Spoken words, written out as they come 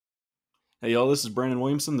Hey y'all, this is Brandon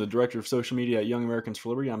Williamson, the Director of Social Media at Young Americans for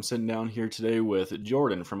Liberty. I'm sitting down here today with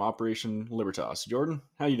Jordan from Operation Libertas. Jordan,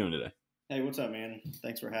 how you doing today? Hey, what's up, man?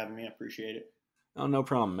 Thanks for having me. I appreciate it. Oh, no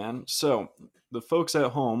problem, man. So, the folks at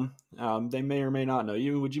home, they may or may not know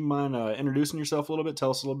you. Would you mind introducing yourself a little bit? Tell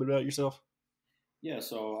us a little bit about yourself. Yeah,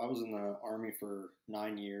 so I was in the Army for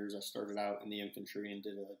 9 years. I started out in the infantry and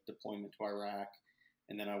did a deployment to Iraq.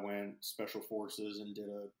 And then I went special forces and did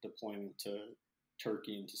a deployment to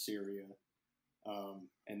Turkey and to Syria.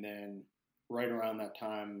 And then right around that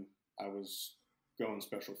time, I was going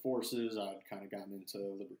special forces. I'd kind of gotten into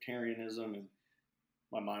libertarianism and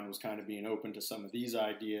my mind was kind of being open to some of these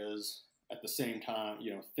ideas at the same time,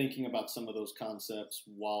 thinking about some of those concepts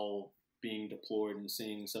while being deployed and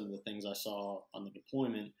seeing some of the things I saw on the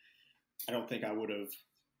deployment. I don't think I would have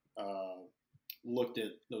uh, looked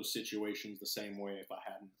at those situations the same way if I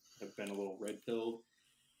hadn't have been a little red pilled.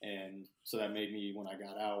 And so that made me, when I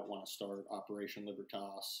got out, want to start Operation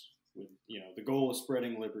Libertas with, the goal of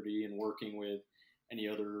spreading liberty and working with any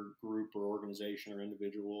other group or organization or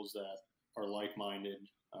individuals that are like-minded,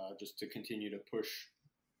 just to continue to push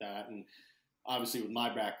that. And obviously, with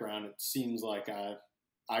my background, it seems like I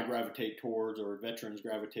gravitate towards, or veterans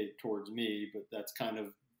gravitate towards me, but that's kind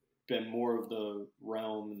of been more of the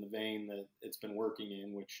realm and the vein that it's been working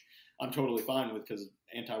in, which I'm totally fine with because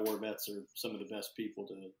anti-war vets are some of the best people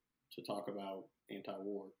to talk about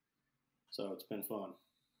anti-war. So it's been fun.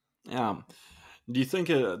 Um, do you think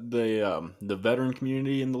the veteran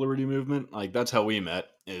community in the Liberty movement, like that's how we met,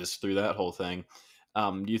 is through that whole thing?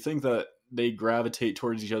 Do you think that they gravitate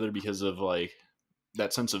towards each other because of like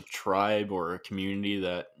that sense of tribe or community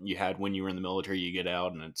that you had when you were in the military? You get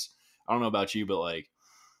out, and it's, I don't know about you, but like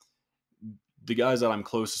the guys that I'm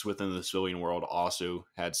closest with in the civilian world also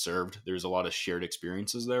had served. There's a lot of shared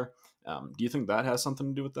experiences there. Do you think that has something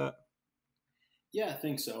to do with that? Yeah, I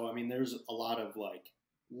think so. I mean, there's a lot of like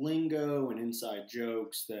lingo and inside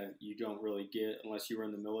jokes that you don't really get unless you were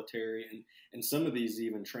in the military, and some of these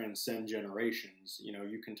even transcend generations.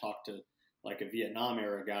 You can talk to like a Vietnam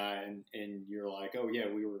era guy, and you're like, oh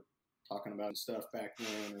yeah, we were talking about stuff back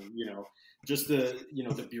then, and just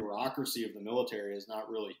the bureaucracy of the military has not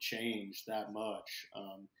really changed that much.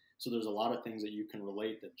 So there's a lot of things that you can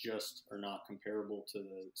relate that just are not comparable to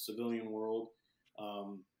the civilian world.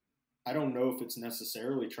 Um, I don't know if it's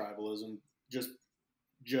necessarily tribalism, just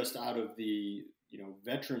just out of the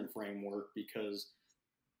veteran framework, because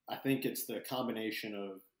I think it's the combination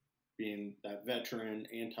of being that veteran,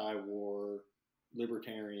 anti-war,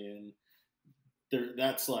 libertarian.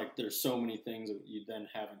 That's like there's so many things that you then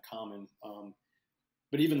have in common.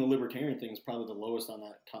 But even the libertarian thing is probably the lowest on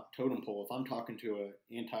that totem pole. If I'm talking to an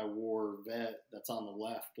anti-war vet that's on the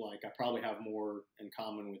left, like I probably have more in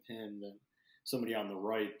common with him than somebody on the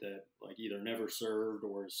right that like either never served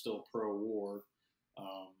or is still pro-war.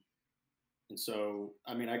 Um, and so,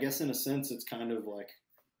 I mean, I guess in a sense, it's kind of like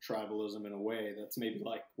tribalism in a way. That's maybe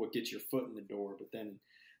like what gets your foot in the door. But then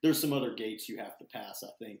there's some other gates you have to pass, I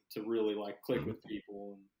think, to really like click with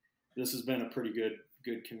people. And this has been a pretty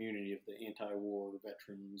good community of the anti-war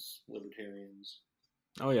veterans, libertarians.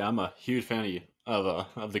 Oh yeah, I'm a huge fan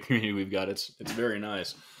of the community we've got. It's very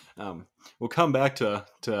nice. We'll come back to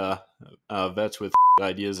vets with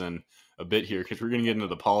ideas in a bit here because we're going to get into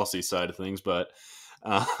the policy side of things. But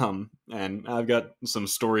and I've got some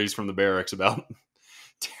stories from the barracks about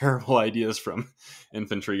terrible ideas from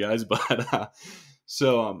infantry guys. But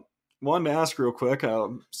wanted to ask real quick.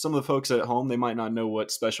 Some of the folks at home, they might not know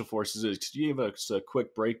what special forces is. Could you give us a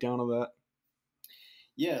quick breakdown of that?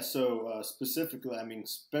 Yeah, so specifically, I mean,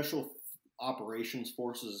 special operations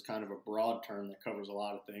forces is kind of a broad term that covers a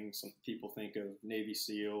lot of things. Some people think of Navy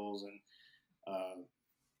SEALs and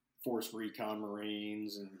Force Recon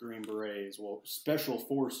Marines and Green Berets. Well, special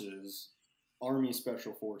forces, Army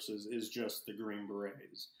Special Forces, is just the Green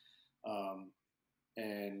Berets. Um,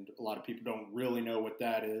 and a lot of people don't really know what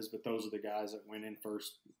that is, but those are the guys that went in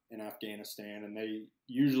first in Afghanistan. And they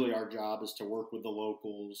usually, our job is to work with the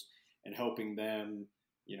locals and helping them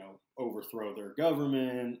overthrow their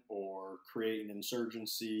government or create an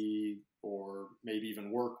insurgency or maybe even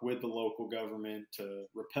work with the local government to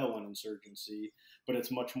repel an insurgency. But it's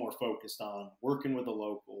much more focused on working with the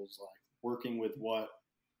locals, like working with what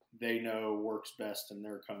they know works best in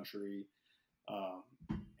their country, um,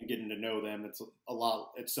 and getting to know them.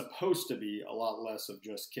 It's supposed to be a lot less of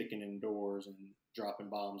just kicking in doors and dropping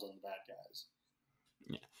bombs on the bad guys.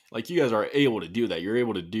 Yeah. Like you guys are able to do that. You're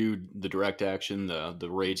able to do the direct action, the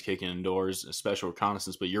raids, kicking indoors, special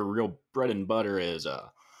reconnaissance. But your real bread and butter is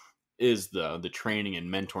the training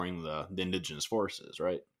and mentoring the indigenous forces,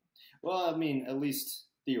 right? Well, I mean, at least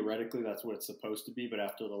theoretically that's what it's supposed to be, but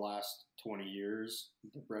after the last 20 years,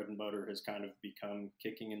 the bread and butter has kind of become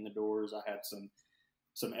kicking in the doors. I had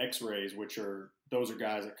some X-rays, which are those are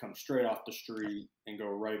guys that come straight off the street and go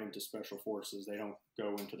right into special forces. They don't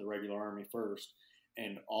go into the regular army first,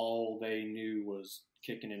 and all they knew was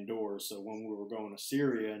kicking in doors. So when we were going to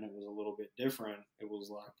Syria and it was a little bit different, it was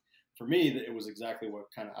like, for me, it was exactly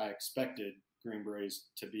what kind of I expected Green Berets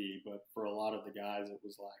to be. But for a lot of the guys, it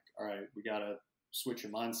was like, all right, we got to switch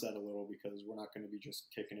your mindset a little, because we're not going to be just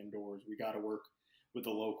kicking in doors. We got to work with the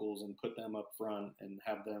locals and put them up front and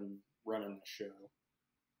have them running the show.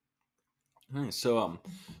 Nice. So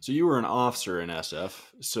you were an officer in SF.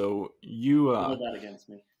 So you Hold that against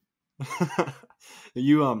me.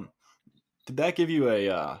 you did that give you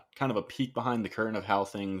a kind of a peek behind the curtain of how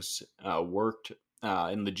things worked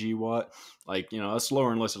in the GWAT? Like, you know, us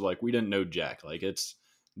lower enlisted, like, we didn't know jack. Like,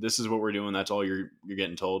 this is what we're doing. That's all you're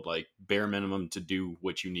getting told. Like, bare minimum to do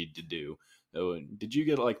what you need to do. So, did you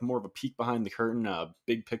get like more of a peek behind the curtain,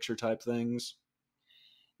 big picture type things?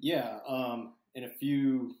 Yeah, in a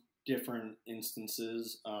few different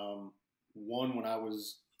instances. One, when I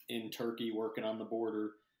was in Turkey working on the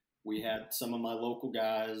border, we had some of my local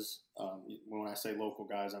guys. When I say local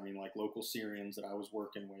guys, I mean like local Syrians that I was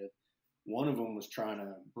working with. One of them was trying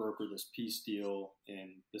to broker this peace deal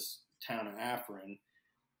in this town of Afrin,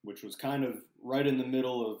 which was kind of right in the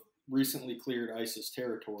middle of recently cleared ISIS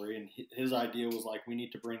territory. And his idea was like, we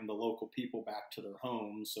need to bring the local people back to their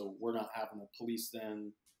homes, so we're not having to police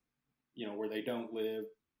them, you know, where they don't live,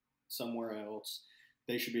 somewhere else.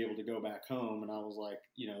 They should be able to go back home. And I was like,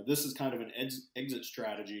 you know, this is kind of an exit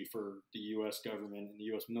strategy for the U.S. government and the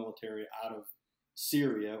U.S. military out of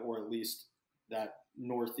Syria, or at least that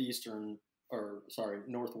northwestern part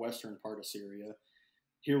of Syria.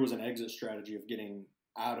 Here was an exit strategy of getting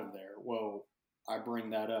out of there. Well, I bring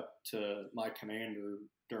that up to my commander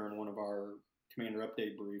during one of our commander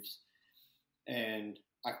update briefs, and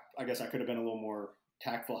I guess I could have been a little more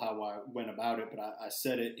tactful how I went about it, but I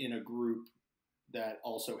said it in a group that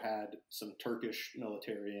also had some Turkish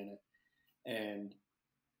military in it, and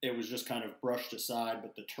it was just kind of brushed aside.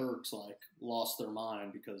 But the Turks like lost their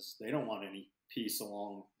mind because they don't want any peace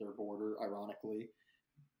along their border. Ironically,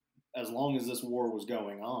 as long as this war was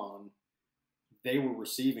going on, they were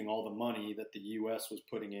receiving all the money that the U.S. was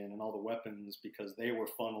putting in and all the weapons, because they were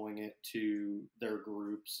funneling it to their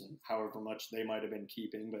groups and however much they might have been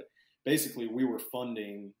keeping. But basically, we were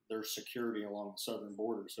funding their security along the southern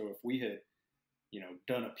border. So if we had, you know,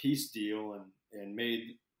 done a peace deal and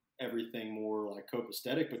made everything more like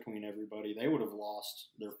copacetic between everybody, they would have lost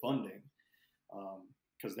their funding,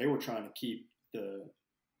 because they were trying to keep the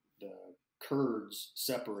Kurds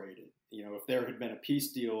separated. You know, if there had been a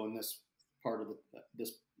peace deal in this part of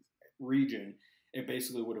this region, it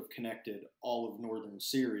basically would have connected all of northern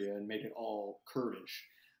Syria and made it all Kurdish,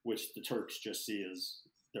 which the Turks just see as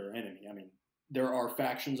their enemy. I mean, there are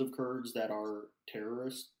factions of Kurds that are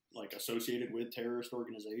terrorists, like associated with terrorist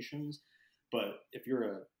organizations, but if you're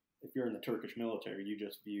in the Turkish military, you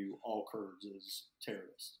just view all Kurds as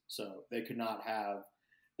terrorists. So they could not have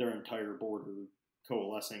their entire border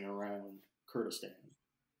coalescing around Kurdistan.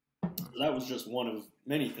 So that was just one of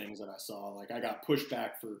many things that I saw. Like, I got pushed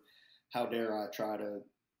back for how dare I try to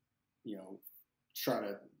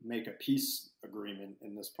make a peace agreement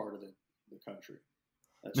in this part of the country.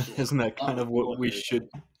 Isn't that kind of what we should,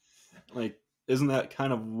 like, isn't that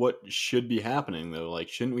kind of what should be happening though? Like,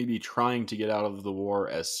 shouldn't we be trying to get out of the war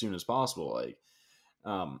as soon as possible?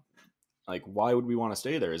 Like why would we want to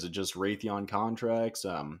stay there? Is it just Raytheon contracts,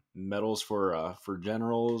 medals for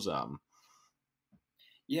generals?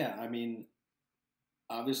 Yeah, I mean,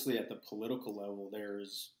 obviously at the political level,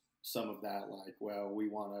 there's some of that, like, well, we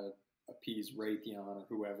want to appease Raytheon or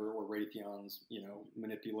whoever, or Raytheon's, you know,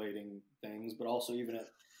 manipulating things, but also even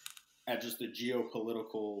at just the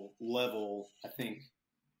geopolitical level, I think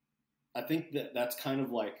that's kind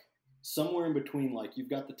of like somewhere in between. Like, you've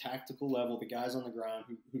got the tactical level, the guys on the ground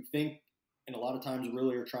who think, and a lot of times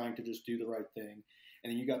really are trying to just do the right thing.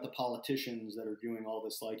 And then you got the politicians that are doing all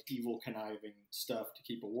this like evil conniving stuff to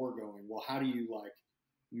keep a war going. Well, how do you like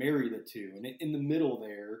marry the two? And in the middle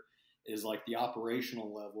there is like the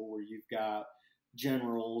operational level, where you've got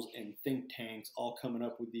generals and think tanks all coming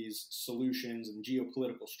up with these solutions and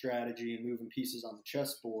geopolitical strategy and moving pieces on the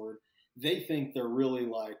chessboard. They think they're really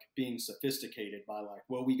like being sophisticated by like,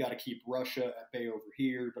 well, we got to keep Russia at bay over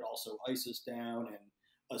here, but also ISIS down and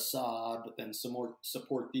Assad, but then some more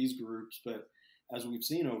support these groups. But as we've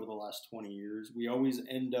seen over the last 20 years, we always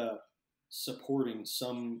end up supporting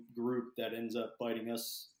some group that ends up biting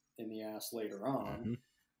us in the ass later on.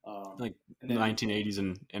 Like 1980s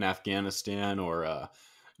in Afghanistan, or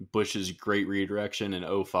Bush's Great Redirection in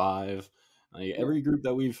 '05. Yeah. Every group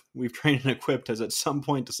that we've trained and equipped has at some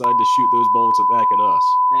point decided to shoot those bullets back at us.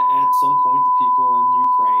 At some point, the people in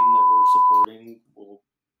Ukraine that we're supporting will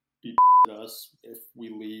be at us if we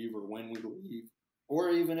leave or when we leave, or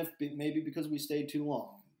even if maybe because we stayed too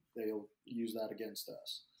long, they'll use that against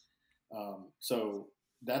us. So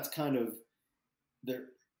that's kind of there.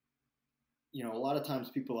 You know, a lot of times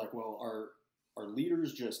people are like, well, are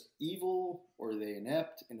leaders just evil or are they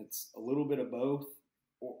inept? And it's a little bit of both.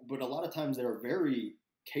 But a lot of times they're very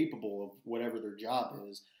capable of whatever their job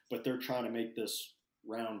is, but they're trying to make this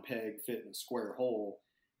round peg fit in a square hole,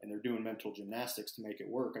 and they're doing mental gymnastics to make it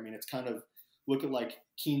work. I mean, it's kind of look at like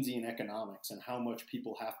Keynesian economics and how much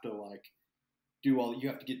people have to like do all. You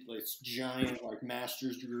have to get this giant like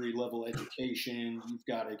master's degree level education. You've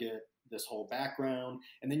got to get this whole background,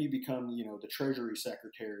 and then you become, you know, the Treasury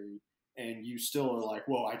Secretary, and you still are like,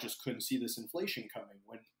 whoa, I just couldn't see this inflation coming.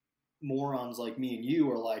 When morons like me and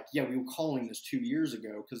you are like, yeah, we were calling this 2 years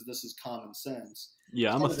ago because this is common sense.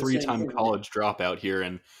 Yeah, I'm a 3-time college dropout here,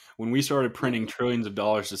 and when we started printing trillions of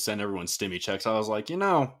dollars to send everyone stimmy checks, I was like, you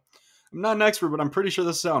know, I'm not an expert, but I'm pretty sure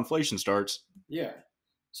this is how inflation starts. Yeah.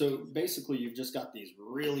 So basically, you've just got these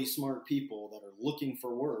really smart people that are looking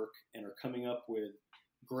for work and are coming up with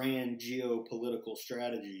grand geopolitical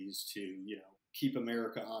strategies to, you know, keep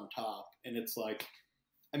America on top. And it's like,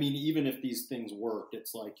 I mean, even if these things worked,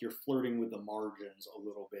 it's like you're flirting with the margins a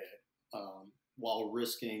little bit, while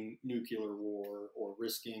risking nuclear war or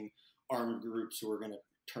risking armed groups who are going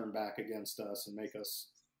to turn back against us and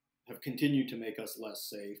have continued to make us less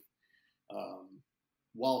safe,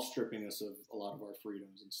 while stripping us of a lot of our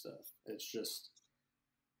freedoms and stuff. It's just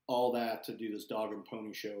all that to do this dog and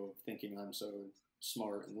pony show of thinking I'm so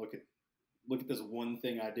smart and look at this one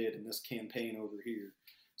thing I did in this campaign over here.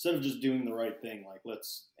 Instead of just doing the right thing, like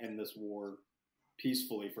let's end this war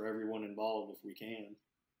peacefully for everyone involved if we can.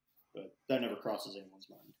 But that never crosses anyone's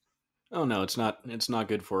mind. Oh no, it's not. It's not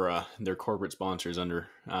good for their corporate sponsors under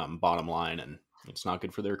bottom line, and it's not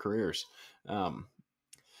good for their careers.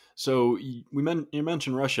 So you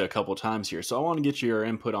mentioned Russia a couple times here, so I want to get your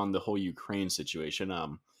input on the whole Ukraine situation.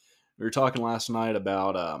 We were talking last night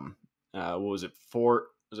about what was it, Fort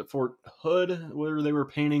Hood, where they were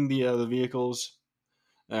painting the vehicles,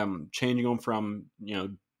 changing them from, you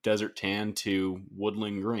know, desert tan to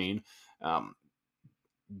woodland green.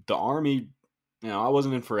 The army, you know, I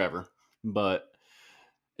wasn't in forever, but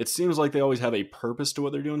it seems like they always have a purpose to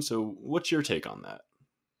what they're doing. So what's your take on that?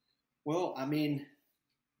 Well, I mean,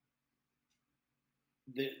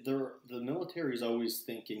 the military is always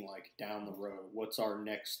thinking like down the road. What's our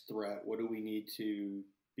next threat? What do we need to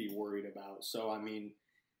be worried about? So, I mean,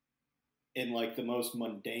 in like the most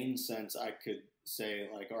mundane sense, I could say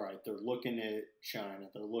like, all right, they're looking at China,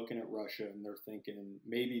 they're looking at Russia, and they're thinking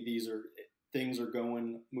maybe things are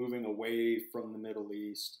moving away from the Middle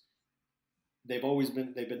East. They've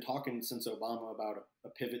been talking since Obama about a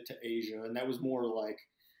pivot to Asia, and that was more like,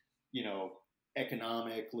 you know,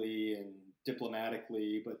 economically and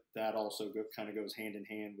diplomatically, but that also kind of goes hand in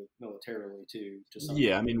hand with militarily too.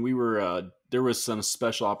 Yeah, I mean, we were there was some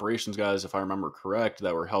special operations guys, if I remember correct,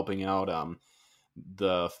 that were helping out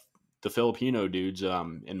the Filipino dudes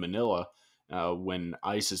in Manila when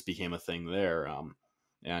ISIS became a thing there,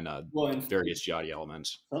 and various jihadi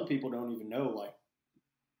elements. Some people don't even know, like,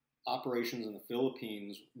 operations in the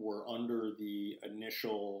Philippines were under the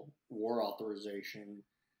initial war authorization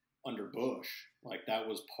under Bush. Like, that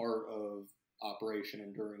was part of Operation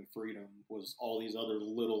Enduring Freedom, was all these other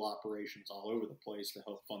little operations all over the place to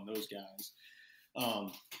help fund those guys.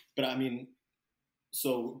 But I mean,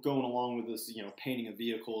 so going along with this, you know, painting of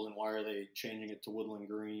vehicles and why are they changing it to woodland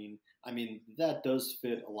green? I mean, that does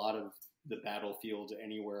fit a lot of the battlefields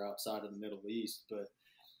anywhere outside of the Middle East, but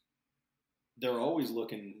they're always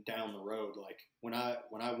looking down the road. Like when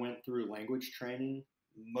I went through language training,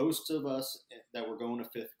 most of us that were going to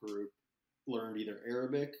fifth group learned either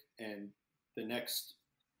Arabic, and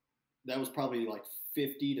that was probably like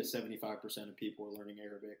 50 to 75% of people were learning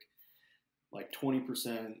Arabic. Like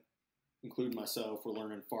 20%, including myself, were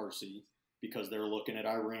learning Farsi because they're looking at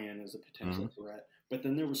Iran as a potential threat. But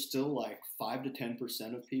then there was still like 5 to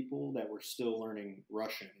 10% of people that were still learning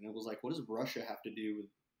Russian. And it was like, what does Russia have to do with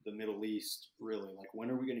the Middle East, really? Like, when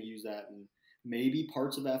are we going to use that? And maybe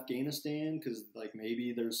parts of Afghanistan, because like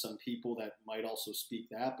maybe there's some people that might also speak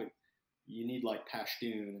that, but you need like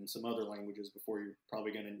Pashtun and some other languages before you're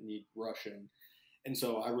probably going to need Russian. And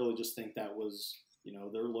so I really just think that was, you know,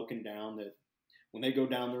 they're looking down that when they go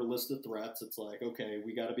down their list of threats, it's like, okay,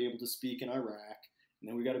 we got to be able to speak in Iraq. And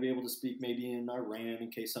then we got to be able to speak maybe in Iran in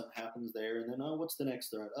case something happens there. And then, oh, what's the next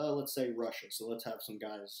threat? Oh, let's say Russia. So let's have some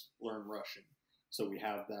guys learn Russian. So we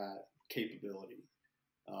have that capability.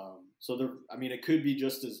 So there, I mean, it could be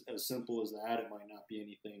just as simple as that. It might not be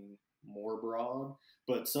anything more broad.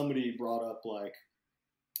 But somebody brought up like,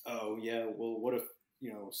 oh yeah, well, what if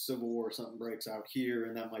civil war or something breaks out here,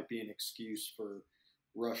 and that might be an excuse for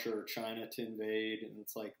Russia or China to invade? And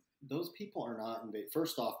it's like, those people are not invade.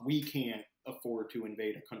 First off, we can't afford to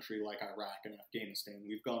invade a country like Iraq and Afghanistan.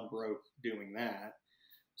 We've gone broke doing that.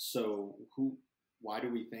 So why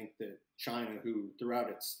do we think that China, who throughout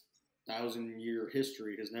its 1,000-year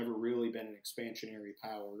history has never really been an expansionary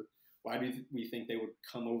power, why do we think they would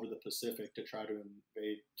come over the Pacific to try to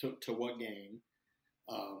invade? To what gain?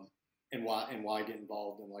 And why get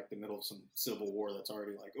involved in like the middle of some civil war that's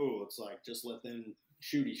already like, oh, it's like just let them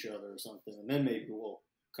shoot each other or something, and then maybe we'll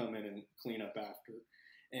come in and clean up after.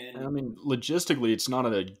 And I mean, logistically, it's not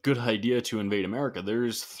a good idea to invade America.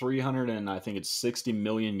 There's 300 and I think it's 60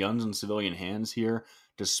 million guns in civilian hands here,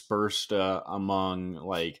 dispersed among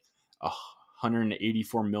like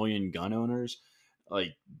 184 million gun owners.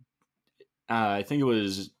 Like, I think it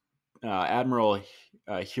was Admiral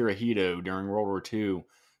Hirohito during World War II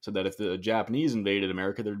said that if the Japanese invaded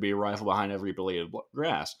America, there'd be a rifle behind every blade of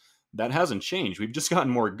grass. That hasn't changed. We've just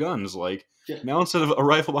gotten more guns. Like, yeah, now instead of a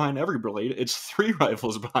rifle behind every blade, it's 3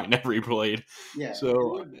 rifles behind every blade. yeah,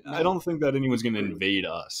 So I don't think that anyone's going to invade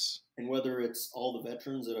us. And whether it's all the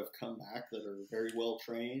veterans that have come back that are very well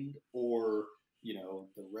trained, or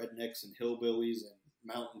the rednecks and hillbillies and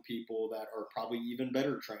mountain people that are probably even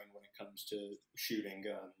better trained when it comes to shooting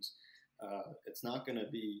guns, it's not going to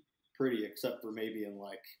be pretty, except for maybe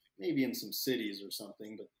in some cities or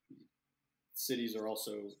something. But cities are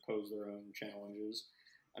also pose their own challenges.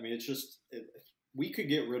 I mean, it's just we could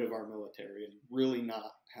get rid of our military and really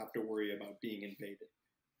not have to worry about being invaded.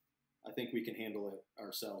 I think we can handle it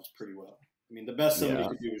ourselves pretty well. I mean, the best somebody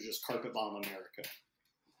could do is just carpet bomb America.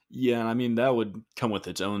 Yeah, and I mean, that would come with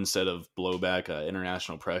its own set of blowback,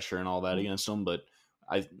 international pressure and all that against them. But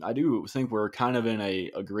I do think we're kind of in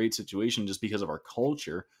a great situation just because of our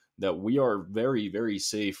culture, that we are very, very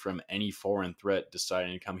safe from any foreign threat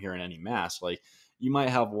deciding to come here in any mass. Like, you might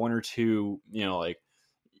have one or two, like,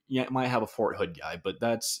 you might have a Fort Hood guy, but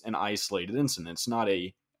that's an isolated incident. It's not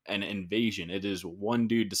an invasion. It is one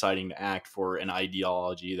dude deciding to act for an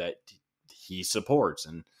ideology that he supports.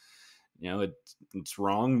 And, it's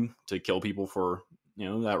wrong to kill people for,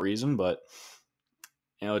 that reason, but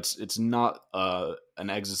it's not an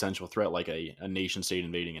existential threat like a nation state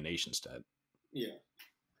invading a nation state. Yeah.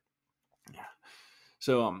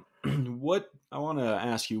 So, what I want to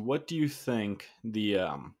ask you, what do you think the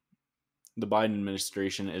Biden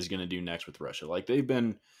administration is going to do next with Russia? Like, they've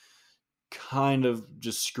been kind of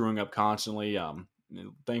just screwing up constantly.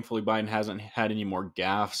 Thankfully, Biden hasn't had any more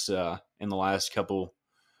gaffes in the last couple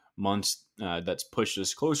months that's pushed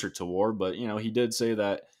us closer to war. But, he did say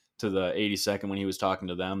that to the 82nd when he was talking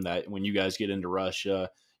to them, that when you guys get into Russia,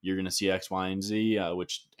 you're going to see X, Y, and Z,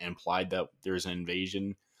 which implied that there's an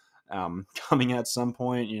invasion coming at some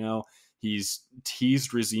point. He's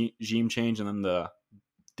teased regime change, and then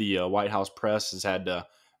the White House press has had to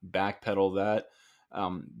backpedal that.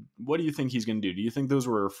 What do you think he's going to do? Do you think those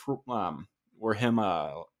were him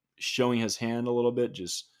showing his hand a little bit,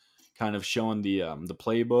 just kind of showing the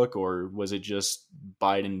playbook, or was it just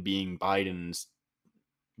Biden being Biden's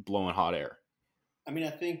blowing hot air? I mean, I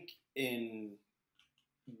think in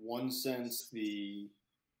one sense, the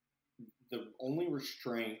only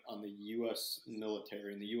restraint on the U.S.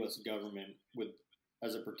 military and the U.S. government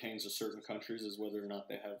as it pertains to certain countries is whether or not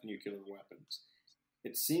they have nuclear weapons.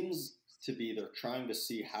 It seems to be they're trying to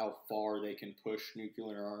see how far they can push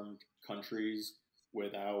nuclear-armed countries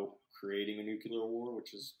without creating a nuclear war,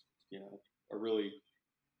 which is, a really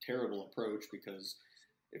terrible approach, because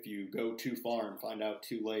if you go too far and find out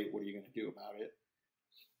too late, what are you going to do about it?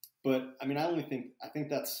 But, I mean, I think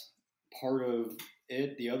that's part of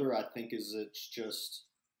it. The other, I think, is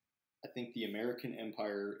I think the American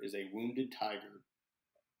empire is a wounded tiger.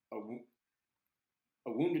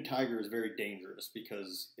 A wounded tiger is very dangerous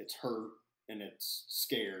because it's hurt and it's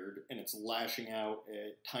scared and it's lashing out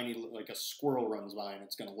at like a squirrel runs by and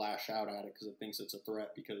it's going to lash out at it because it thinks it's a threat,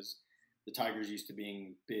 because the tiger's used to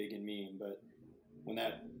being big and mean. But when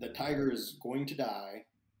the tiger is going to die,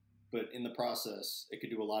 but in the process, it could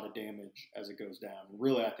do a lot of damage as it goes down.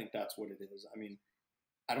 Really, I think that's what it is. I mean,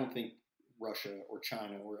 I don't think Russia or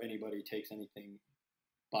China or anybody takes anything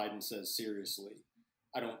Biden says seriously.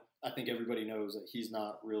 I think everybody knows that he's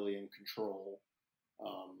not really in control.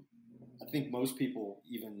 I think most people,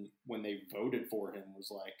 even when they voted for him,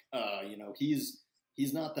 was like,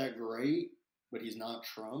 he's not that great, but he's not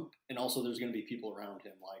Trump. And also, there's going to be people around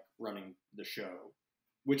him like running the show,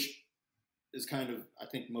 which is kind of, I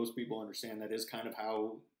think most people understand that is kind of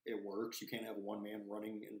how it works. You can't have one man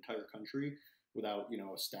running an entire country without,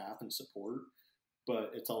 a staff and support.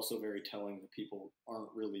 But it's also very telling that people aren't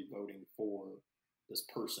really voting for this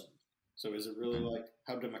person. So is it really like,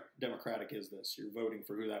 how democratic is this? You're voting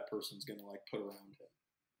for who that person's going to like put around him.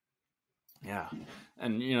 Yeah.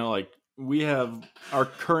 And, like we have our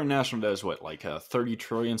current national debt is what, like 30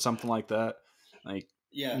 trillion, something like that. Like,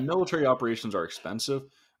 Yeah. Military operations are expensive.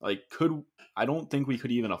 Like, I don't think we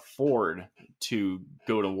could even afford to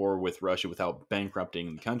go to war with Russia without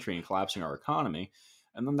bankrupting the country and collapsing our economy.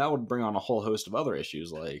 And then that would bring on a whole host of other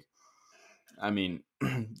issues. Like, I mean,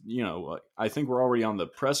 I think we're already on the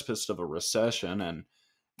precipice of a recession, and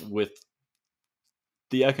with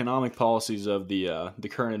the economic policies of the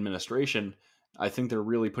current administration, I think they're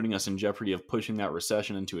really putting us in jeopardy of pushing that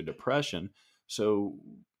recession into a depression. So,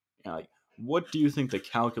 like, what do you think the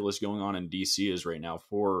calculus going on in DC is right now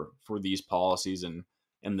for these policies and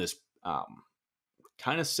this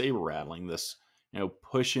kind of saber rattling, this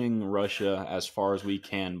pushing Russia as far as we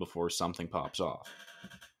can before something pops off?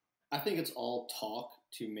 I think it's all talk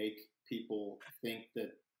to make people think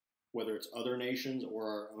that whether it's other nations or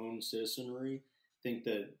our own citizenry think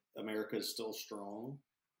that America is still strong,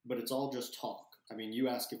 but it's all just talk. I mean, you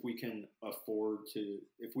ask if we could afford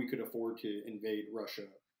to invade Russia.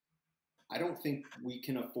 I don't think we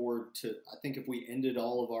can afford to. I think if we ended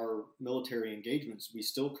all of our military engagements, we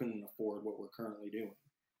still couldn't afford what we're currently doing.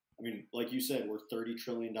 I mean, like you said, we're $30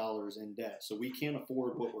 trillion in debt, so we can't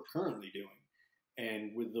afford what we're currently doing.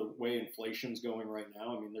 And with the way inflation's going right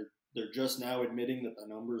now, I mean, they're just now admitting that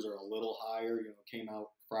the numbers are a little higher. It came out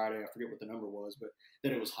Friday, I forget what the number was, but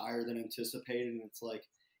that it was higher than anticipated. And it's like,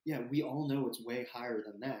 yeah, we all know it's way higher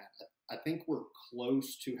than that. I think we're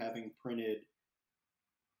close to having printed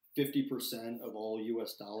 50% of all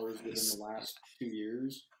U.S. dollars within the last 2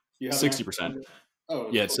 years. 60%. Oh,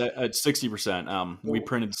 yeah, it's 60%. We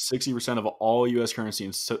printed 60% of all U.S.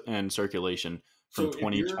 currency in circulation from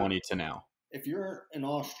 2020 to now. If you're an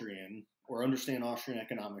Austrian or understand Austrian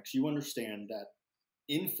economics, you understand that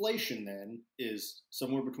inflation then is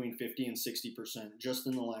somewhere between 50 and 60% just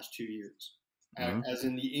in the last 2 years, as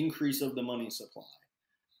in the increase of the money supply.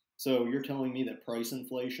 So you're telling me that price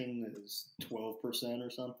inflation is 12% or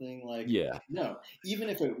something? Like, yeah. No, even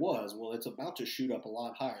if it was, well, it's about to shoot up a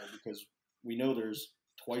lot higher because we know there's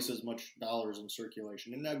twice as much dollars in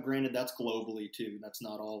circulation. And now, granted, that's globally too. That's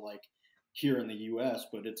not all like here in the U.S.,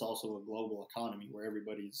 but it's also a global economy where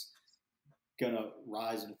everybody's going to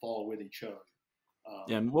rise and fall with each other.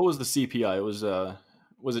 Yeah, and what was the CPI? It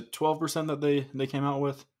was it 12% that they came out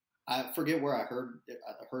with? I forget where I heard it.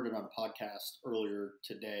 I heard it on a podcast earlier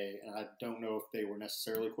today, and I don't know if they were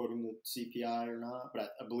necessarily quoting the CPI or not,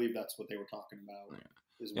 but I believe that's what they were talking about.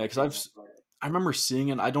 Yeah, because I remember seeing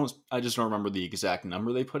it. I just don't remember the exact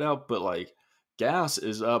number they put out, but like gas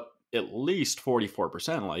is up at least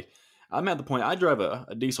 44%. Like, I'm at the point, I drive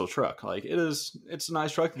a diesel truck. Like, it's a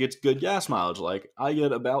nice truck. It gets good gas mileage. Like, I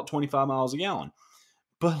get about 25 miles a gallon.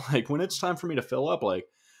 But like, when it's time for me to fill up, like,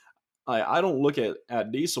 I don't look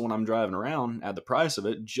at diesel when I'm driving around at the price of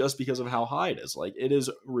it just because of how high it is. Like, it is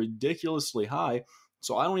ridiculously high.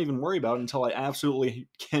 So I don't even worry about it until I absolutely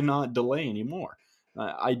cannot delay anymore.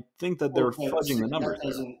 I think that they're fudging the numbers.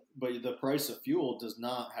 But the price of fuel does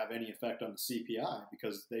not have any effect on the CPI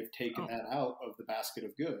because they've taken that out of the basket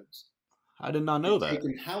of goods. I did not know that.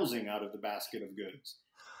 Taken housing out of the basket of goods.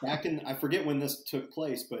 I forget when this took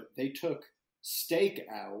place, but they took steak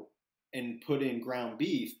out and put in ground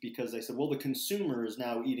beef because they said, well, the consumer is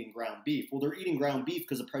now eating ground beef. Well, they're eating ground beef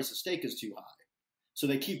because the price of steak is too high. So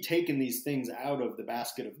they keep taking these things out of the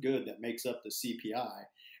basket of good that makes up the CPI.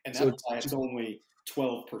 And that's why it's only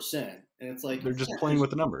 12%. And it's like, they're just playing with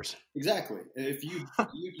the numbers. Exactly. If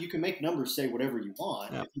you can make numbers say whatever you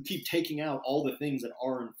want. Yeah. If you keep taking out all the things that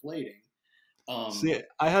are inflating. See,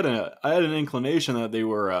 I had an inclination that they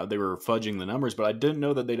were fudging the numbers, but I didn't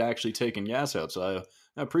know that they'd actually taken gas out. So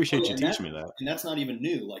I appreciate you teaching me that. And that's not even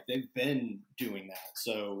new. Like, they've been doing that.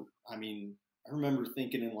 So I mean, I remember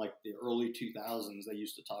thinking in like the early 2000s, they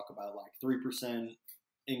used to talk about like 3%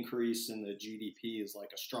 increase in the GDP is like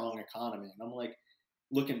a strong economy, and I'm like,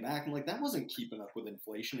 looking back, I'm like, that wasn't keeping up with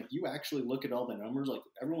inflation. If you actually look at all the numbers, like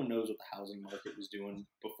everyone knows what the housing market was doing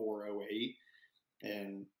before 2008,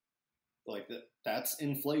 and like that's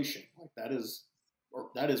inflation. Like that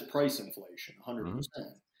is price inflation, 100%.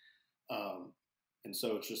 And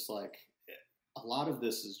so it's just like a lot of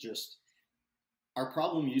this is just our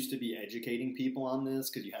problem used to be educating people on this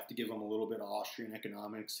because you have to give them a little bit of Austrian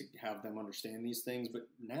economics to have them understand these things. But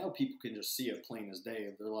now people can just see it plain as day.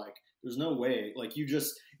 They're like, there's no way. Like you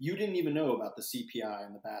didn't even know about the CPI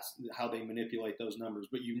and how they manipulate those numbers,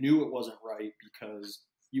 but you knew it wasn't right because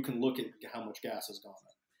you can look at how much gas has gone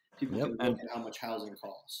up. People Yep. can look at how much housing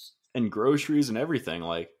costs. And groceries and everything.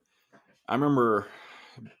 Like I remember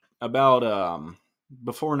about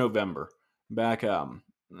before November, back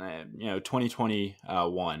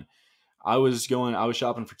 2021, I was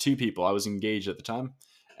shopping for two people. I was engaged at the time,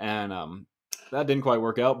 and that didn't quite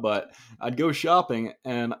work out. But I'd go shopping,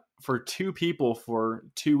 and for two people for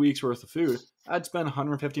 2 weeks worth of food, I'd spend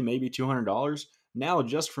 150, maybe $200. Now,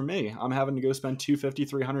 just for me, I'm having to go spend $250,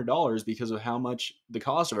 $300 because of how much the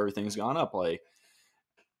cost of everything's gone up. Like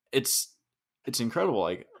it's incredible.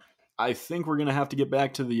 Like I think we're gonna have to get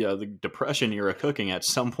back to the Depression era cooking at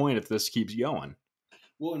some point if this keeps going.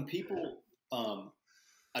 Well, and people,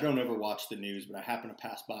 I don't ever watch the news, but I happened to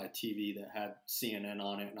pass by a TV that had CNN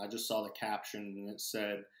on it, and I just saw the caption, and it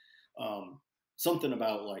said something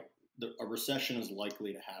about like a recession is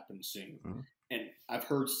likely to happen soon. Mm-hmm. And I've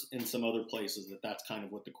heard in some other places that that's kind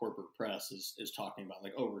of what the corporate press is talking about,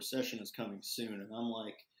 like, oh, recession is coming soon. And I'm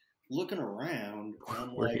like, looking around, and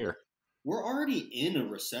I'm we're like, here. We're already in a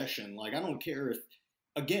recession. Like, I don't care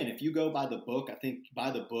if you go by the book, I think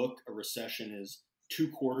by the book, a recession is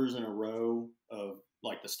 2 quarters in a row of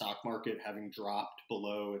like the stock market having dropped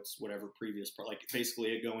below its whatever previous, like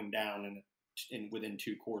basically it going down in within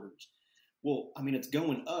 2 quarters. Well, I mean, it's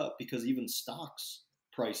going up because even stocks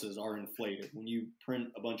prices are inflated. When you print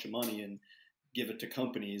a bunch of money and give it to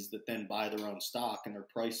companies that then buy their own stock and their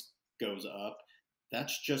price goes up,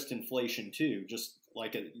 that's just inflation too. Just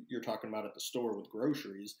like you're talking about at the store with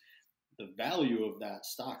groceries, the value of that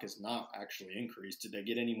stock is not actually increased. Did they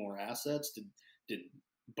get any more assets? Did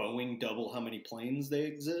Boeing double how many planes that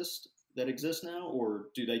exist now, or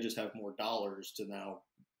do they just have more dollars to now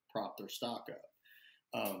prop their stock up?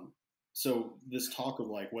 So this talk of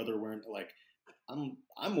like whether we're in, like, I'm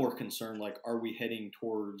more concerned, like, are we heading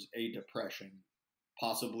towards a depression,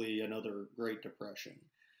 possibly another Great Depression?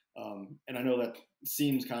 And I know that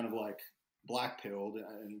seems kind of like black-pilled,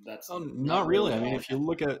 and that's not really. I mean, if you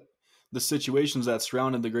look at the situations that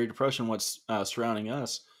surrounded the Great Depression, what's surrounding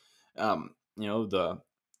us,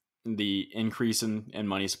 the increase in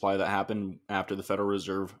money supply that happened after the Federal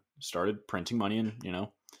Reserve started printing money, and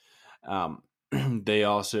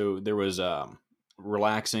there was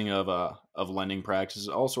relaxing of lending practices,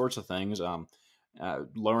 all sorts of things,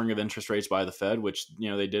 lowering of interest rates by the Fed, which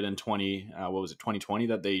they did in 2020,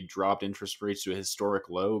 that they dropped interest rates to a historic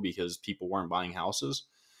low because people weren't buying houses.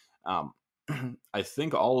 I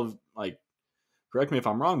think all of, like, correct me if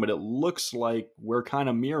I'm wrong, but it looks like we're kind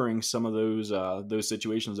of mirroring some of those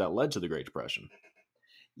situations that led to the Great Depression.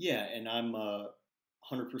 Yeah, and I'm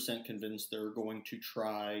 100% convinced they're going to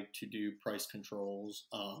try to do price controls.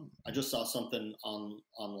 I just saw something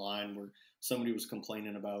online where somebody was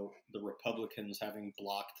complaining about the Republicans having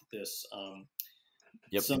blocked this.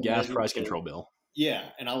 The gas price control bill. Yeah,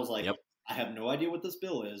 and I was like, yep. I have no idea what this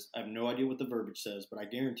bill is. I have no idea what the verbiage says, but I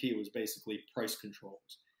guarantee it was basically price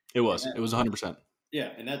controls. It was 100%. Yeah,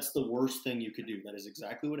 and that's the worst thing you could do. That is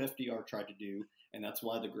exactly what FDR tried to do, and that's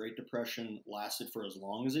why the Great Depression lasted for as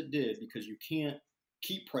long as it did, because you can't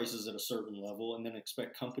keep prices at a certain level and then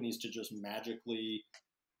expect companies to just magically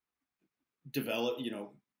develop,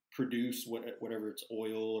 produce whatever it's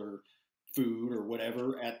oil or food or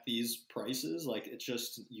whatever at these prices. Like, it's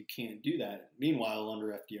just, you can't do that. Meanwhile, under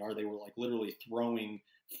FDR, they were like literally throwing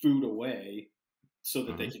food away so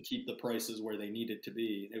that they could keep the prices where they needed to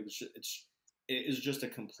be. It is just a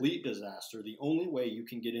complete disaster. The only way you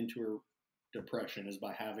can get into a depression is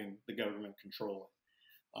by having the government control it.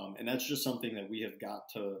 And that's just something that we have got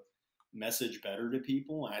to message better to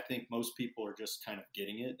people. And I think most people are just kind of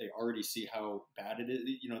getting it. They already see how bad it is.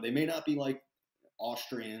 They may not be like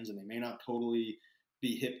Austrians, and they may not totally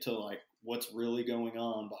be hip to like what's really going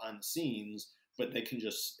on behind the scenes, but they can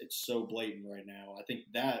just, it's so blatant right now. I think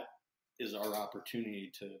that is our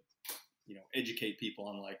opportunity to, educate people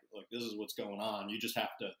on like this is what's going on. You just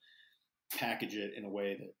have to package it in a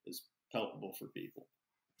way that is palpable for people.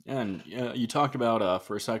 And you talked about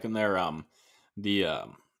for a second there,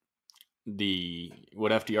 the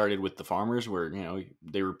what FDR did with the farmers, where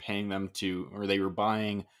they were paying them or they were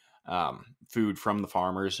buying food from the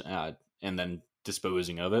farmers and then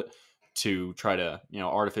disposing of it to try to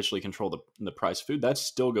artificially control the price of food. That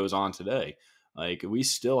still goes on today. Like, we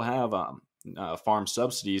still have farm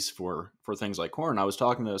subsidies for things like corn.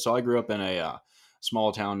 So I grew up in a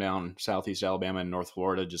small town down southeast Alabama and North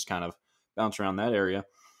Florida, just kind of bounce around that area.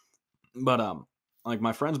 But like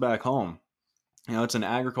my friends back home, it's an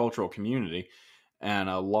agricultural community, and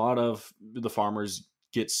a lot of the farmers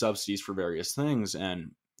get subsidies for various things.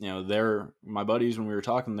 And they're my buddies, when we were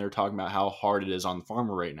talking, they're talking about how hard it is on the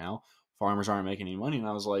farmer right now. Farmers aren't making any money, and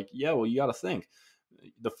I was like, yeah, well, you got to think,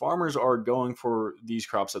 the farmers are going for these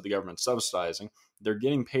crops that the government's subsidizing. They're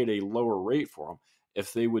getting paid a lower rate for them.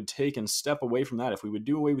 If they would take and step away from that, if we would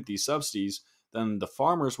do away with these subsidies, then the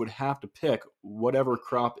farmers would have to pick whatever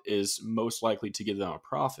crop is most likely to give them a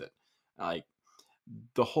profit. Like,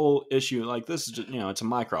 the whole issue, like, this is just, it's a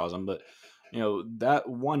microcosm, but that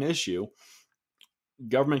one issue,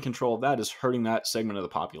 government control of that is hurting that segment of the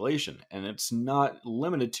population, and it's not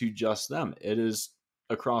limited to just them. It is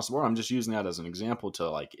across the board. I'm just using that as an example to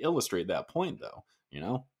like illustrate that point, though.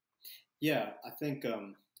 Yeah, I think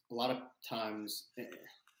a lot of times,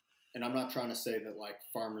 and I'm not trying to say that like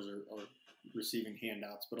farmers are receiving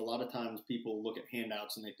handouts, but a lot of times people look at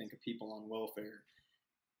handouts and they think of people on welfare,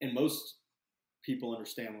 and most people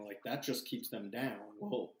understand, well, like, that just keeps them down.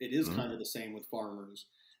 Well, it is kind of the same with farmers.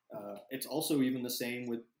 It's also even the same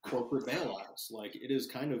with corporate bailouts. Like, it is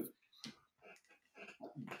kind of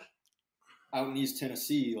out in East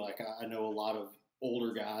Tennessee. Like, I know a lot of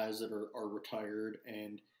older guys that are retired,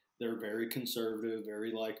 and they're very conservative,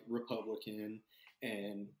 very like Republican,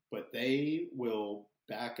 but they will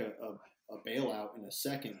back a bailout in a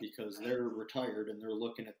second because they're retired and they're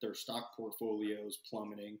looking at their stock portfolios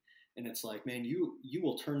plummeting. And it's like, man, you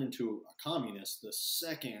will turn into a communist the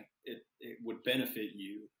second it would benefit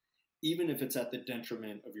you, even if it's at the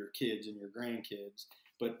detriment of your kids and your grandkids.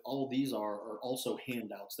 But all these are also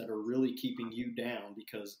handouts that are really keeping you down,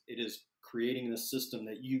 because it is creating this system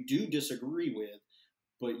that you do disagree with,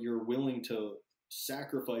 but you're willing to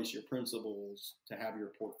sacrifice your principles to have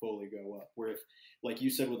your portfolio go up. Where if, like you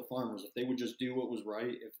said with the farmers, if they would just do what was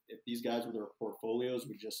right, if these guys with their portfolios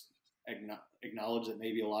would just acknowledge that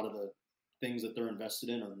maybe a lot of the things that they're invested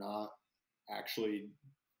in are not actually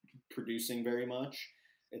producing very much,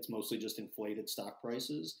 it's mostly just inflated stock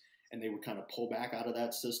prices, and they would kind of pull back out of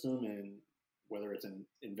that system, and whether it's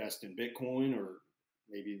invest in Bitcoin or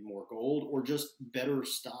maybe more gold or just better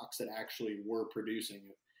stocks that actually were producing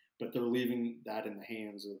it. But they're leaving that in the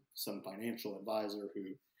hands of some financial advisor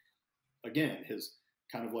who, again, has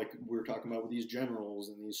kind of like we were talking about with these generals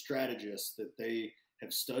and these strategists, that they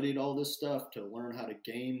have studied all this stuff to learn how to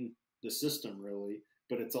game the system, really.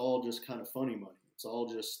 But it's all just kind of funny money. It's all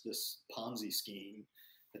just this Ponzi scheme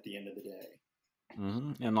at the end of the day.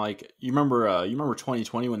 Mm-hmm. And like, you remember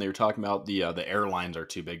 2020 when they were talking about the airlines are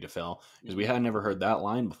too big to fail, because we had never heard that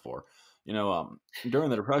line before. During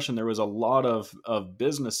the Depression, there was a lot of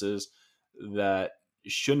businesses that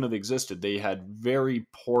shouldn't have existed. They had very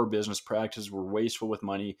poor business practices, were wasteful with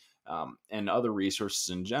money, and other resources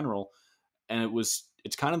in general. And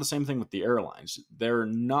it's kind of the same thing with the airlines. They're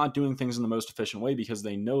not doing things in the most efficient way because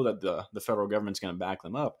they know that the federal government's going to back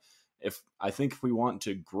them up. If we want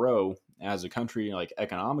to grow as a country, like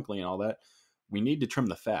economically and all that, we need to trim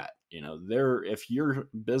the fat. If your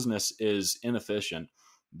business is inefficient,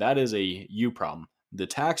 that is a you problem. The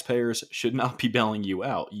taxpayers should not be bailing you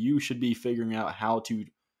out. You should be figuring out how to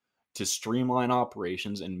streamline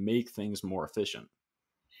operations and make things more efficient.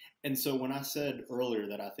 And so when I said earlier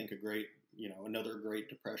that I think another Great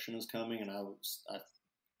Depression is coming, and I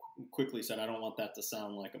quickly said I don't want that to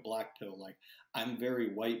sound like a black pill. Like, I'm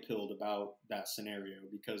very white pilled about that scenario,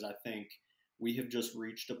 because I think we have just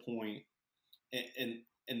reached a point,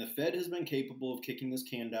 and the Fed has been capable of kicking this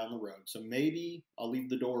can down the road. So maybe I'll leave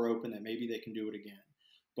the door open that maybe they can do it again.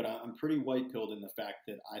 But I'm pretty white pilled in the fact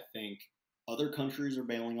that I think other countries are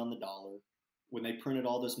bailing on the dollar. When they printed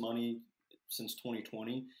all this money since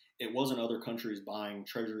 2020, it wasn't other countries buying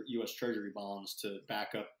U.S. Treasury bonds to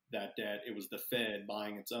back up that debt. It was the Fed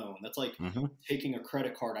buying its own. That's like taking a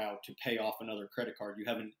credit card out to pay off another credit card. You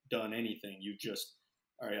haven't done anything. You just,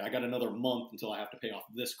 all right, I got another month until I have to pay off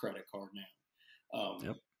this credit card now.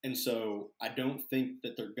 And so I don't think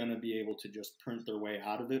that they're going to be able to just print their way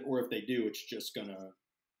out of it. Or if they do, it's just going to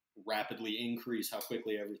rapidly increase how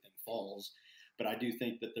quickly everything falls. But I do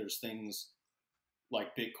think that there's things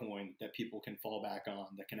like Bitcoin that people can fall back on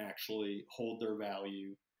that can actually hold their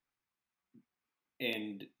value,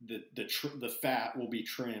 and the fat will be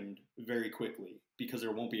trimmed very quickly, because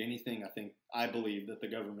there won't be anything I believe that the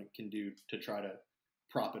government can do to try to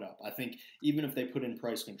prop it up. I think even if they put in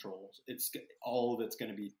price controls, all of it's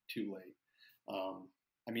going to be too late.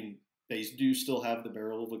 They do still have the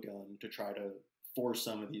barrel of a gun to try to force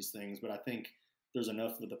some of these things, but I think there's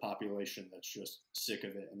enough of the population that's just sick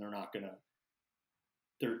of it, and they're not going to.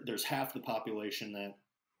 There's half the population that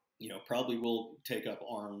probably will take up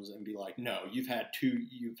arms and be like, no, you've had 2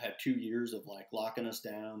 years of like locking us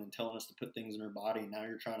down and telling us to put things in our body. And now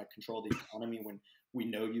you're trying to control the economy when we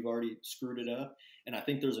know you've already screwed it up. And I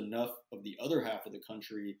think there's enough of the other half of the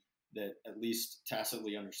country that at least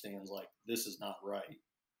tacitly understands like this is not right.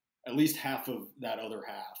 At least half of that other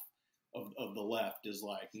half of the left is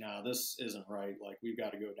like, nah, this isn't right. Like we've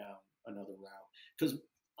got to go down another route. Because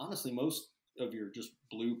honestly, most of your just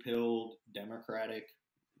blue pilled Democratic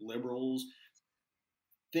liberals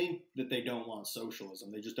think that they don't want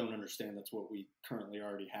socialism. They just don't understand that's what we currently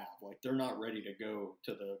already have. Like they're not ready to go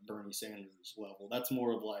to the Bernie Sanders level. That's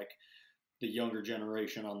more of like the younger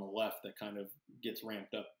generation on the left that kind of gets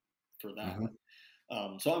ramped up for that.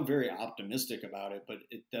 So I'm very optimistic about it, but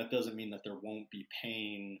that doesn't mean that there won't be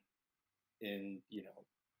pain in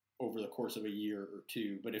over the course of a year or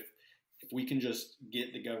two. But if we can just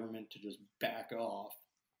get the government to just back off,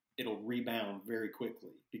 it'll rebound very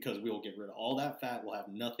quickly because we'll get rid of all that fat. We'll have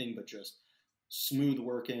nothing but just smooth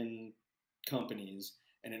working companies,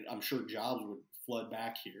 and I'm sure jobs would flood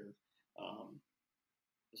back here.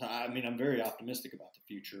 So I mean, I'm very optimistic about the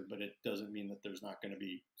future, but it doesn't mean that there's not going to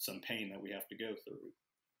be some pain that we have to go through.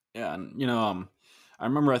 Yeah, and I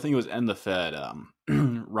remember I think it was End the Fed.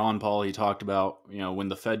 Ron Paul, he talked about when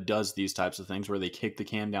the Fed does these types of things where they kick the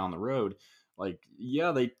can down the road, like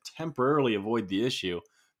yeah, they temporarily avoid the issue,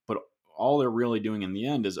 but all they're really doing in the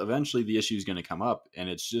end is eventually the issue is going to come up, and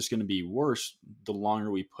it's just going to be worse the longer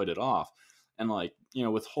we put it off. And like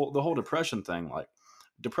with the whole depression thing, like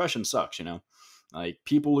depression sucks. Like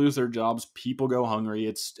people lose their jobs, people go hungry.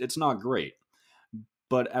 It's not great.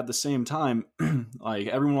 But at the same time, like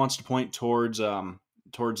everyone wants to point towards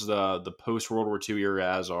the post World War II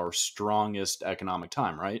era as our strongest economic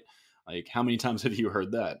time, right? Like how many times have you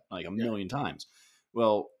heard that? Like a million times.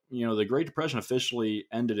 Well, the Great Depression officially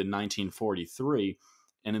ended in 1943,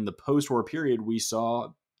 and in the post-war period, we saw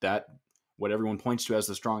that what everyone points to as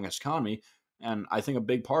the strongest economy. And I think a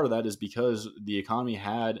big part of that is because the economy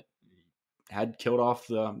had killed off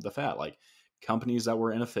the fat. Like companies that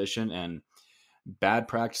were inefficient and bad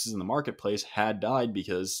practices in the marketplace had died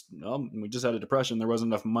because we just had a depression. There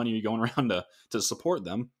wasn't enough money going around to support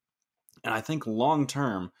them. And I think long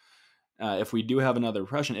term, if we do have another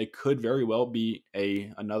depression, it could very well be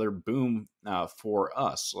another boom for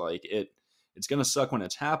us. Like it's going to suck when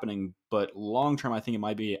it's happening, but long term, I think it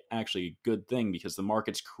might be actually a good thing because the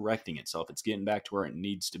market's correcting itself. It's getting back to where it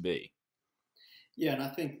needs to be. Yeah, and I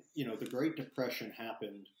think the Great Depression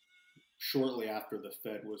happened shortly after the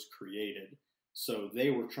Fed was created. So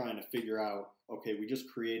they were trying to figure out, okay, we just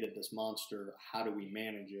created this monster. How do we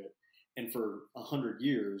manage it? And for 100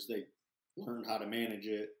 years, they learned how to manage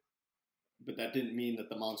it. But that didn't mean that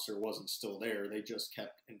the monster wasn't still there. They just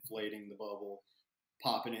kept inflating the bubble,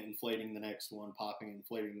 popping it, inflating the next one, popping,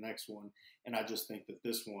 inflating the next one. And I just think that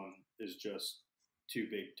this one is just too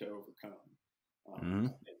big to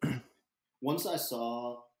overcome. Once I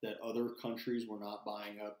saw that other countries were not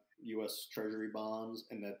buying up U.S. Treasury bonds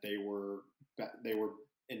and that they were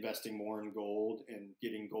investing more in gold and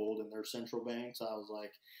getting gold in their central banks, I was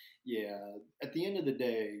like, yeah, at the end of the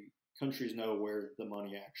day, countries know where the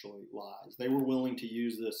money actually lies. They were willing to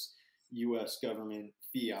use this U.S. government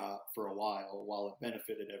fiat for a while it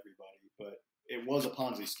benefited everybody, but it was a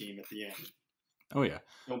Ponzi scheme at the end. Oh yeah.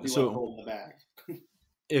 Don't be like holding the bag.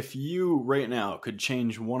 If you right now could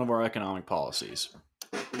change one of our economic policies,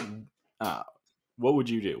 what would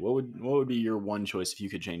you do? What would be your one choice if you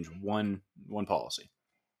could change one policy?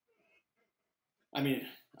 I mean,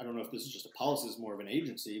 I don't know if this is just a policy; it's more of an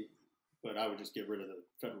agency. But I would just get rid of the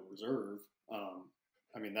Federal Reserve.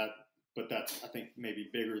 I mean but that's I think maybe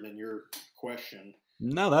bigger than your question.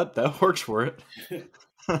 No, that works for it.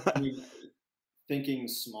 I mean, thinking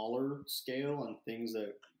smaller scale and things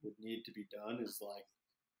that would need to be done is like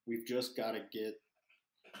we've just got to get.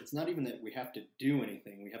 It's not even that we have to do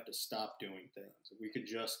anything; we have to stop doing things. If we could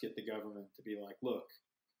just get the government to be like, "Look,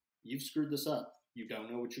 you've screwed this up. You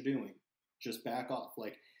don't know what you're doing. Just back off."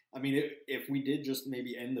 Like. I mean, if we did just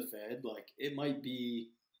maybe end the Fed, like it might be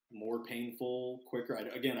more painful, quicker.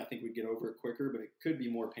 Again, I think we'd get over it quicker, but it could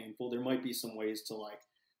be more painful. There might be some ways to like,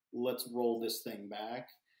 let's roll this thing back.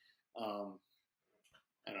 I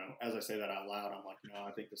don't know. As I say that out loud, I'm like, no,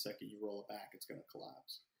 I think the second you roll it back, it's going to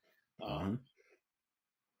collapse.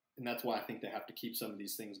 And that's why I think they have to keep some of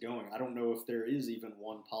these things going. I don't know if there is even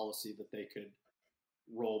one policy that they could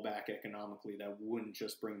roll back economically that wouldn't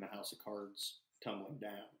just bring the house of cards tumbling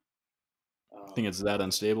down. I think it's that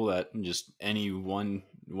unstable that just any one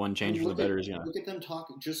change for the better is gonna look at them talk.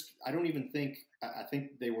 Just I don't even think I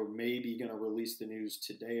think they were maybe going to release the news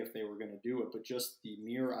today if they were going to do it, but just the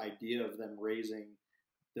mere idea of them raising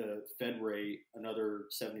the Fed rate another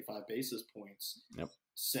 75 basis points Yep.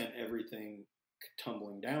 sent everything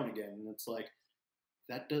tumbling down again. And it's like,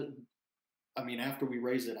 that does, I mean, after we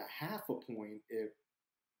raised it a half a point, it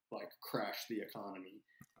like crashed the economy.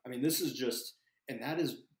 I mean, this is just, and that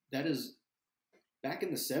is back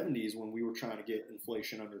in the 70s when we were trying to get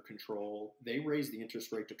inflation under control, they raised the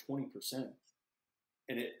interest rate to 20%.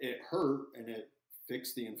 And it hurt and it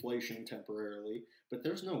fixed the inflation temporarily, but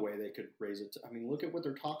there's no way they could raise it. I mean, look at what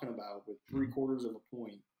they're talking about with 3/4 of a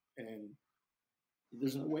point. And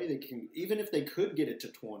there's no way they can, even if they could get it to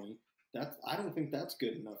 20, I don't think that's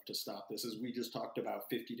good enough to stop this. As we just talked about,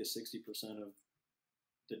 50 to 60% of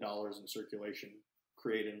the dollars in circulation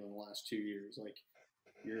created in the last 2 years. Like,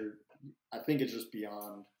 I think it's just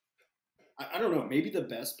beyond. I don't know. Maybe the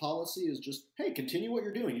best policy is just, hey, continue what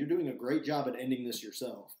you're doing. You're doing a great job at ending this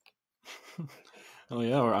yourself. Oh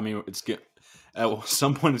yeah, or I mean, at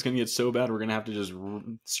some point it's going to get so bad we're going to have to just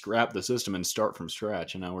scrap the system and start from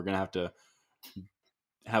scratch. We're going to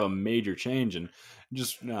have a major change, and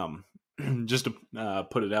just just to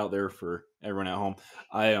put it out there for everyone at home,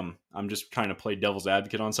 I'm just trying to play devil's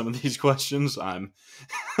advocate on some of these questions. I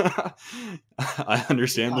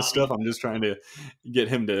understand this stuff. I'm just trying to get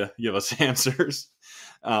him to give us answers.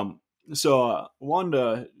 So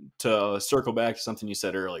wanted to circle back to something you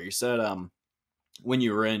said earlier. You said when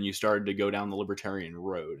you were in, you started to go down the libertarian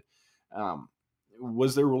road.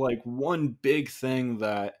 Was there like one big thing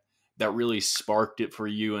that really sparked it for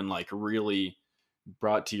you and like really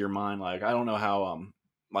brought to your mind? Like, I don't know how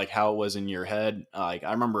how it was in your head. Like,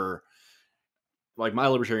 I remember like my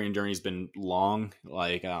libertarian journey's been long.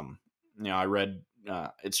 Like, I read,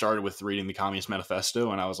 it started with reading the Communist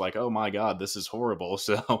Manifesto, and I was like, oh my God, this is horrible.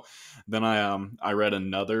 So then I read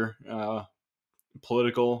another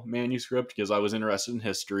political manuscript because I was interested in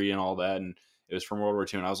history and all that, and it was from World War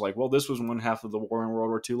II. And I was like, well, this was one half of the war in World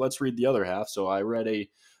War II. Let's read the other half. So I read a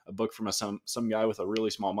book from some guy with a really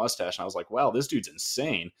small mustache, and I was like, wow, this dude's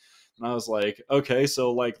insane. And I was like, okay,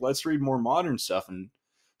 so like let's read more modern stuff, and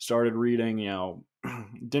started reading.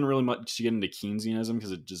 Didn't really much get into Keynesianism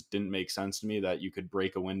because it just didn't make sense to me that you could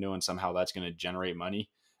break a window and somehow that's going to generate money.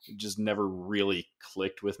 It just never really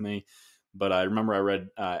clicked with me. But I remember I read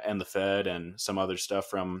End the Fed and some other stuff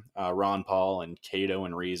from Ron Paul and Cato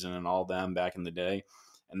and Reason and all them back in the day.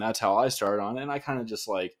 And that's how I started on it. And I kind of just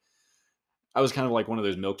like, I was kind of like one of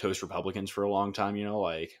those milquetoast Republicans for a long time,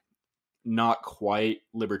 like not quite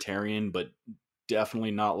libertarian, but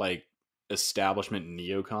definitely not like establishment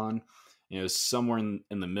neocon, somewhere in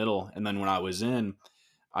the middle. And then when I was in,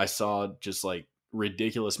 I saw just like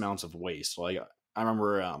ridiculous amounts of waste. Like I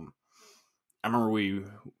remember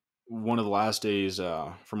one of the last days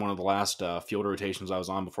from one of the last field rotations I was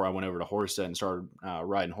on before I went over to Horsehead and started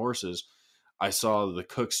riding horses, I saw the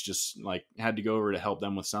cooks just like had to go over to help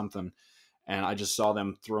them with something. And I just saw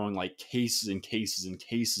them throwing like cases and cases and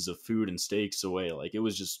cases of food and steaks away. Like, it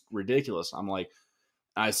was just ridiculous. I'm like,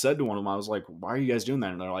 I said to one of them, I was like, why are you guys doing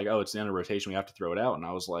that? And they're like, oh, it's the end of rotation. We have to throw it out. And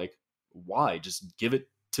I was like, why? Just give it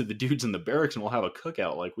to the dudes in the barracks and we'll have a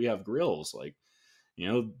cookout. Like, we have grills. Like,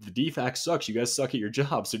 the DFAC sucks. You guys suck at your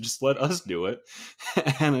job. So just let us do it.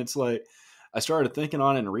 And it's like, I started thinking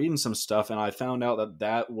on it and reading some stuff. And I found out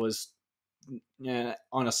that was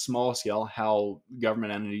on a small scale how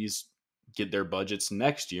government entities get their budgets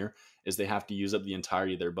next year is they have to use up the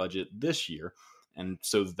entirety of their budget this year. And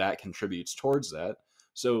so that contributes towards that.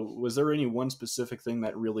 So was there any one specific thing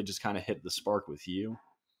that really just kind of hit the spark with you?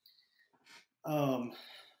 I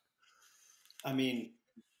mean,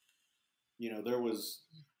 there was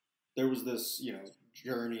this,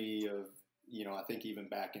 journey of, I think even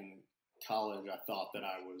back in college, I thought that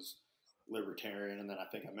I was libertarian. And then I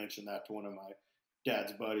think I mentioned that to one of my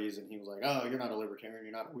dad's buddies, and he was like, oh, you're not a libertarian,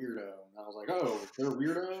 you're not a weirdo. And I was like, oh, they're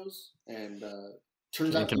weirdos? And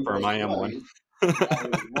turns out confirm I am one. I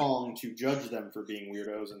was wrong to judge them for being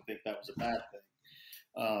weirdos and think that was a bad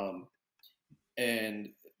thing. And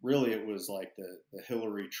really it was like the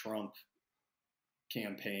Hillary Trump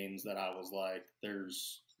campaigns that I was like,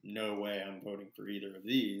 there's no way I'm voting for either of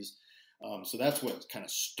these. So that's what kind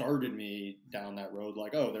of started me down that road.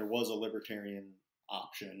 Like, oh, there was a libertarian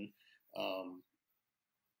option.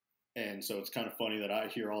 And so it's kind of funny that I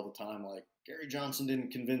hear all the time, like, Gary Johnson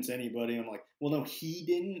didn't convince anybody. I'm like, well, no, he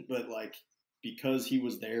didn't. But like, because he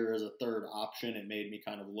was there as a third option, it made me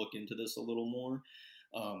kind of look into this a little more.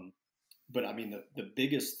 But I mean, the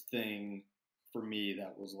biggest thing for me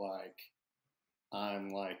that was like,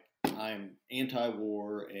 I'm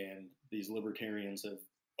anti-war, and these libertarians have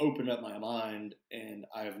opened up my mind, and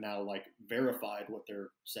I have now like verified what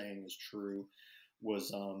they're saying is true,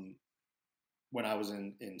 was when I was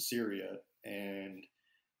in Syria, and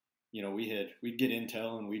we'd get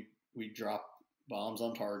intel and we'd drop bombs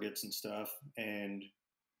on targets and stuff, and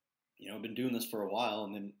I've been doing this for a while,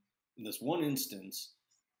 and then in this one instance,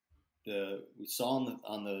 we saw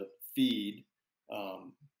on the feed.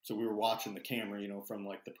 So we were watching the camera, from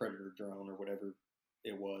like the Predator drone or whatever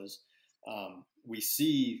it was. We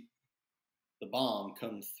see the bomb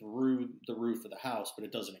come through the roof of the house, but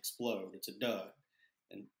it doesn't explode. It's a dud.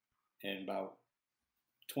 And about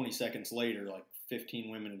 20 seconds later, like 15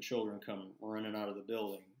 women and children come running out of the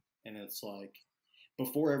building. And it's like,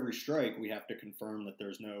 before every strike, we have to confirm that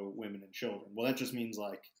there's no women and children. Well, that just means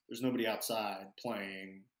like there's nobody outside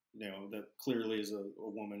playing, that clearly is a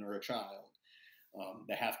woman or a child.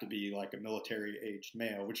 They have to be like a military-aged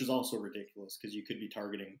male, which is also ridiculous because you could be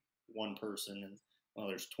targeting one person and, well,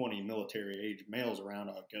 there's 20 military-aged males around.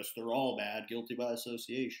 I guess they're all bad, guilty by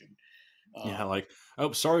association. Yeah, like,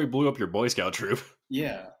 oh, sorry, blew up your Boy Scout troop.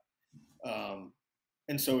 Yeah.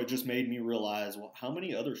 And so it just made me realize, well, how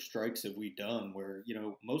many other strikes have we done where,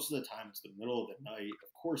 most of the time it's the middle of the night.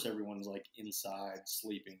 Of course, everyone's like inside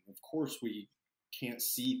sleeping. Of course, we can't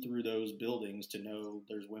see through those buildings to know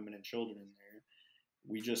there's women and children in there.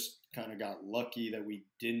 We just kind of got lucky that we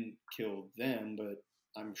didn't kill them, but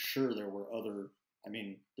I'm sure there were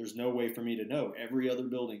there's no way for me to know. Every other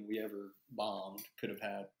building we ever bombed could have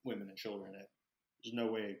had women and children in it. There's no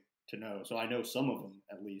way to know. So I know some of them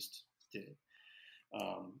at least did.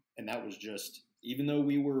 And that was just, even though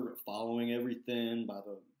we were following everything by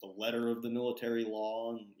the letter of the military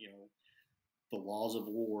law and, the laws of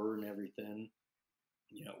war and everything,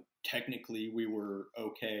 technically we were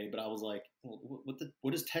okay. But I was like, well,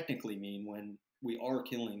 what does technically mean when we are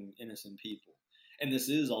killing innocent people? And this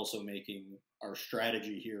is also making our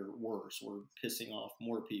strategy here worse. We're pissing off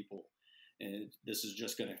more people. And this is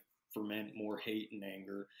just going to ferment more hate and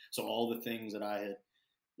anger. So all the things that I had,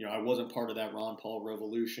 I wasn't part of that Ron Paul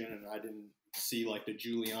revolution, and I didn't see like the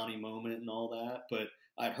Giuliani moment and all that, but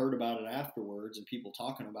I'd heard about it afterwards and people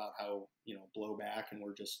talking about how, blowback and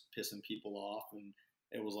we're just pissing people off. And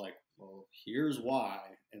it was like, well, here's why.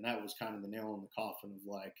 And that was kind of the nail in the coffin of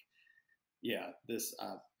like, yeah,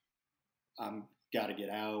 I'm got to get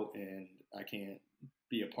out and I can't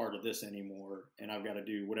be a part of this anymore. And I've got to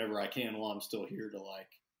do whatever I can while I'm still here to like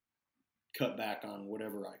cut back on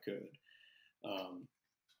whatever I could.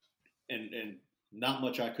 And not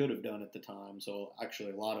much I could have done at the time. So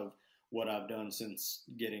actually a lot of what I've done since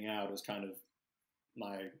getting out is kind of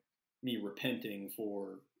me repenting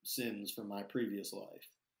for sins from my previous life.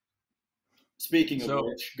 Speaking of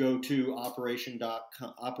which, go to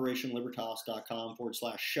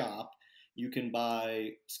operationlibertas.com/shop. You can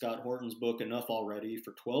buy Scott Horton's book, Enough Already,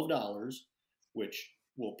 for $12, which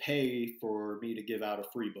will pay for me to give out a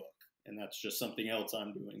free book. And that's just something else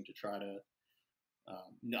I'm doing to try to,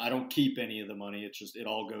 I don't keep any of the money. It's just, it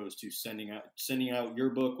all goes to sending out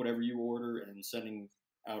your book, whatever you order, and sending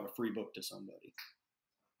out a free book to somebody.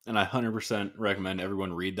 And I 100% recommend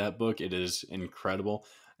everyone read that book. It is incredible.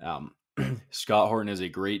 Scott Horton is a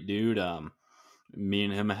great dude. Me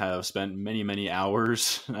and him have spent many, many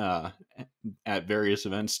hours at various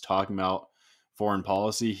events talking about foreign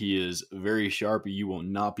policy. He is very sharp. You will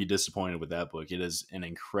not be disappointed with that book. It is an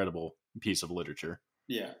incredible piece of literature.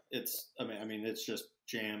 Yeah, it's just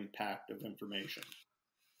jam-packed of information.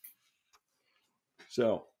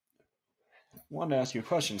 So, I wanted to ask you a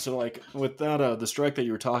question. So, like, with that, the strike that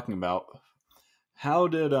you were talking about, how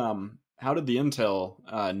did the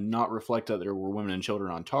intel not reflect that there were women and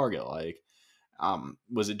children on target? Like,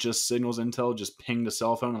 was it just signals intel, just pinged a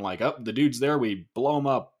cell phone and like, oh, the dude's there, we blow him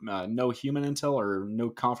up? No human intel or no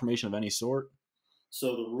confirmation of any sort?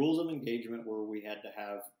 So the rules of engagement were we had to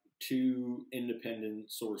have 2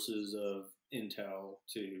 independent sources of intel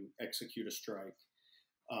to execute a strike.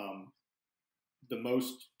 The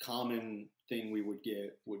most common thing we would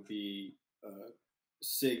get would be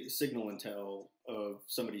signal intel of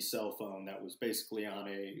somebody's cell phone that was basically on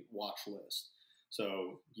a watch list.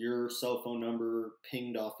 So your cell phone number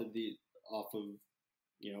pinged off of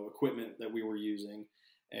equipment that we were using,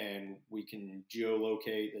 and we can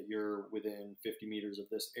geolocate that you're within 50 meters of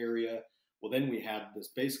this area. Well, then we had this,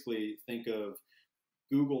 basically think of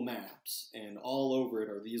Google Maps, and all over it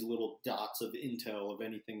are these little dots of intel of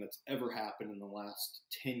anything that's ever happened in the last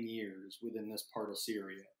 10 years within this part of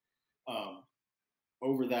Syria.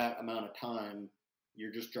 Over that amount of time,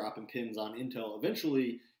 you're just dropping pins on intel.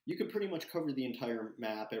 Eventually, you could pretty much cover the entire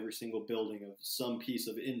map, every single building of some piece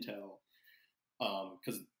of intel,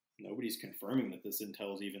 because nobody's confirming that this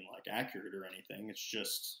intel is even like accurate or anything. It's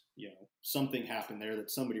just, something happened there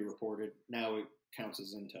that somebody reported. Now it counts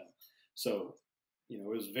as intel. So, it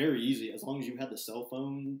was very easy. As long as you had the cell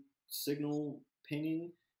phone signal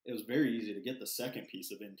pinging, it was very easy to get the second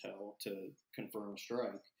piece of intel to confirm a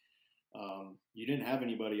strike. You didn't have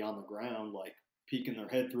anybody on the ground like peeking their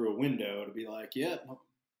head through a window to be like, yeah,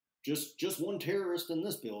 just one terrorist in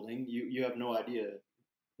this building. You have no idea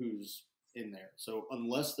who's in there. So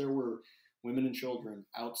unless there were women and children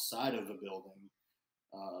outside of a building,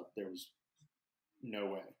 there was no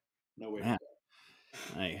way, no way.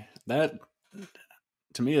 Man, that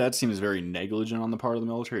to me that seems very negligent on the part of the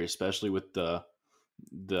military, especially with the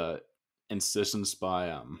insistence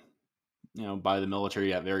by by the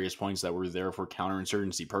military at various points that we're there for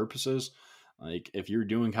counterinsurgency purposes. Like, if you're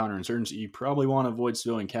doing counterinsurgency, you probably want to avoid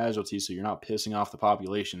civilian casualties so you're not pissing off the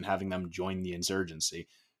population, having them join the insurgency.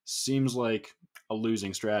 Seems like a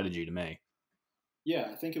losing strategy to me. Yeah,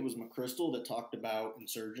 I think it was McChrystal that talked about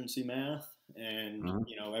insurgency math, and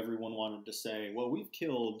everyone wanted to say, well, we've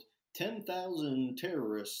killed 10,000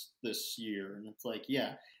 terrorists this year, and it's like,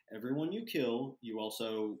 yeah, everyone you kill, you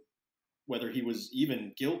also, whether he was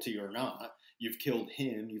even guilty or not, you've killed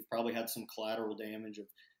him. You've probably had some collateral damage of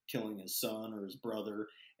killing his son or his brother,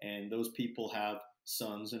 and those people have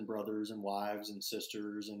sons and brothers and wives and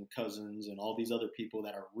sisters and cousins and all these other people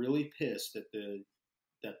that are really pissed at the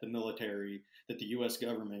military, that the U.S.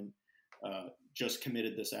 government just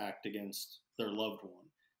committed this act against their loved one,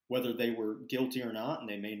 whether they were guilty or not, and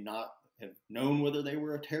they may not have known whether they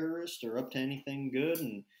were a terrorist or up to anything good.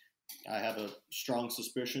 And I have a strong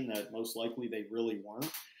suspicion that most likely they really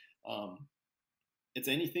weren't. It's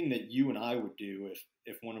anything that you and I would do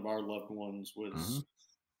if one of our loved ones was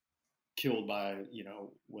killed by,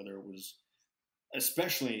 whether it was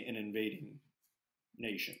especially an invading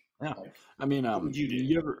nation. Yeah, like, I mean, do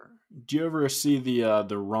you ever see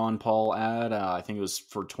the Ron Paul ad? I think it was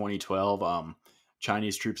for 2012.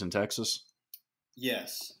 Chinese troops in Texas.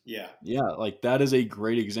 Yes. Yeah. Yeah, like that is a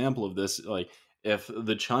great example of this. Like, if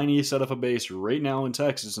the Chinese set up a base right now in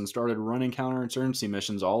Texas and started running counterinsurgency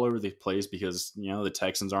missions all over the place because the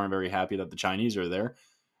Texans aren't very happy that the Chinese are there,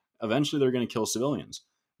 eventually they're going to kill civilians.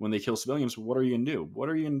 When they kill civilians, what are you going to do? What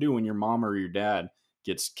are you going to do when your mom or your dad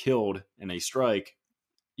gets killed in a strike?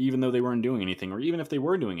 Even though they weren't doing anything, or even if they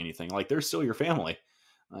were doing anything, like, they're still your family.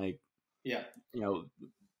 Like, yeah,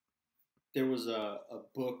 there was a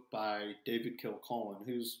book by David Kilcullen,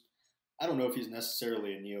 who's, I don't know if he's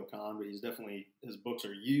necessarily a neocon, but he's definitely, his books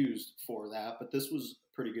are used for that. But this was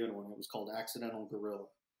a pretty good one. It was called Accidental Guerrilla,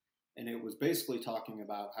 and it was basically talking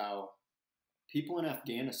about how people in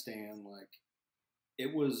Afghanistan, like,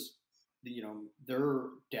 it was, their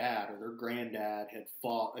dad or their granddad had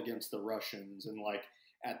fought against the Russians, and like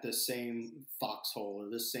at the same foxhole or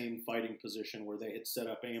this same fighting position where they had set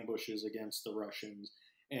up ambushes against the Russians,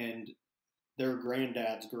 and their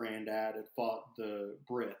granddad's granddad had fought the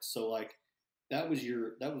Brits. So like that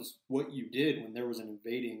was what you did when there was an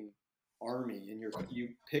invading army, and you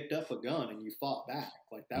picked up a gun and you fought back.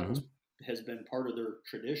 Like that has been part of their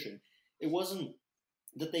tradition. It wasn't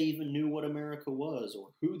that they even knew what America was or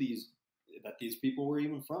that these people were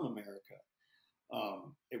even from America.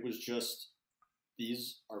 It was just,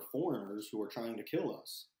 these are foreigners who are trying to kill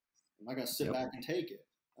us. I'm not going to sit back and take it.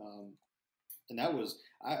 And that was,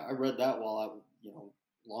 I read that while I,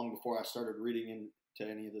 long before I started reading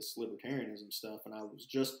into any of this libertarianism stuff. And I was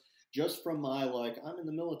just from my, like, I'm in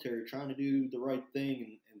the military trying to do the right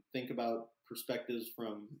thing and think about perspectives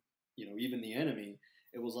from, even the enemy.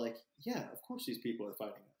 It was like, yeah, of course these people are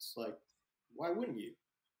fighting us. Like, why wouldn't you?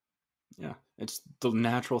 Yeah, it's the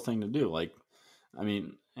natural thing to do. Like, I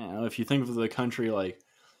mean, if you think of the country, like,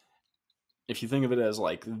 if you think of it as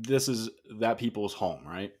like, this is that people's home,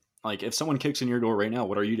 right? Like, if someone kicks in your door right now,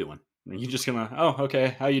 what are you doing? Are you just gonna, oh,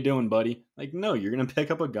 okay, how you doing, buddy? Like, no, you're gonna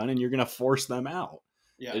pick up a gun and you're gonna force them out.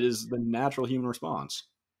 Yeah. It is the natural human response.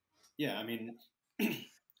 Yeah, I mean,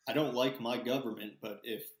 I don't like my government, but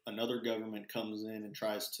if another government comes in and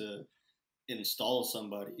tries to install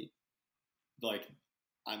somebody, like,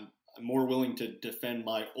 I'm more willing to defend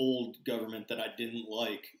my old government that I didn't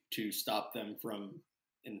like to stop them from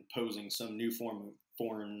imposing some new form of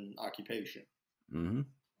foreign occupation. Mm-hmm.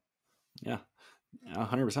 Yeah,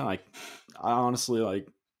 100%. I honestly, like,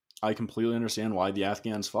 I completely understand why the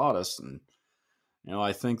Afghans fought us, and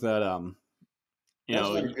I think that that's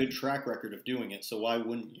got a good track record of doing it. So why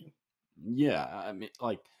wouldn't you? Yeah, I mean,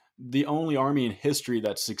 like, the only army in history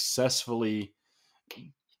that successfully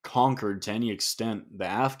conquered to any extent the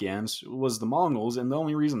Afghans was the Mongols, and the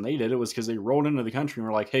only reason they did it was because they rolled into the country and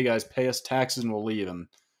were like, hey guys, pay us taxes and we'll leave. And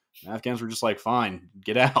the Afghans were just like, fine,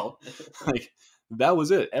 get out. Like, that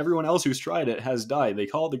was it. Everyone else who's tried it has died. They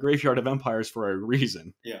call it the graveyard of empires for a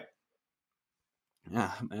reason. Yeah,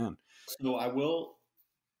 man. So I will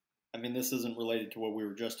I mean, this isn't related to what we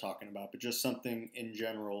were just talking about, but just something in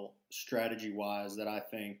general, strategy wise, that I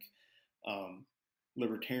think um,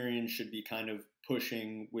 libertarians should be kind of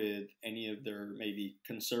pushing with any of their maybe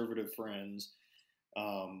conservative friends.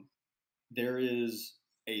 Um, there is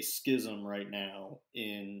a schism right now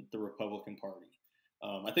in the Republican Party.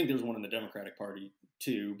 I think there's one in the Democratic Party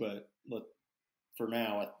too, but for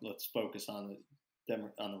now, let's focus on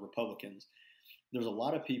the Republicans. There's a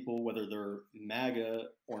lot of people, whether they're MAGA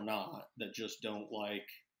or not, that just don't like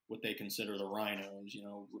what they consider the rhinos,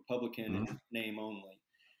 Republican Mhm. in name only.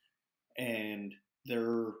 And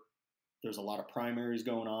there's a lot of primaries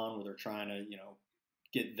going on where they're trying to,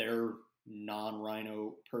 get their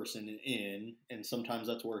non-rhino person in, and sometimes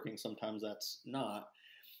that's working, sometimes that's not.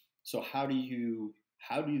 So how do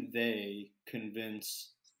they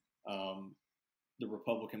convince um, the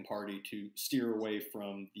Republican Party to steer away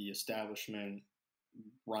from the establishment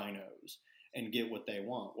rhinos and get what they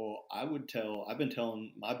want? Well, I've been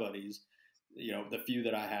telling my buddies, the few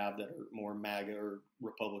that I have that are more MAGA or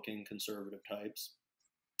Republican conservative types,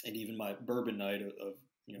 and even my bourbon night of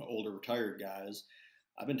older retired guys,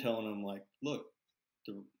 I've been telling them, like, look,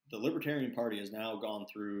 the Libertarian Party has now gone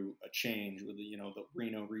through a change with the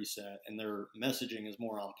Reno reset, and their messaging is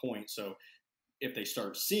more on point. So if they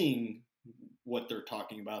start seeing what they're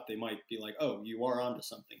talking about, they might be like, oh, you are onto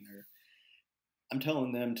something there. I'm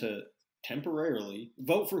telling them to temporarily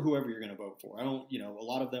vote for whoever you're going to vote for. I don't, a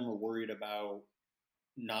lot of them are worried about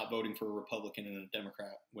not voting for a Republican and a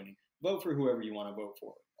Democrat winning. Vote for whoever you want to vote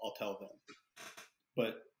for. I'll tell them,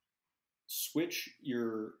 but switch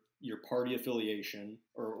your party affiliation,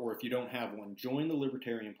 or if you don't have one, join the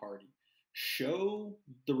Libertarian Party. Show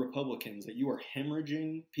the Republicans that you are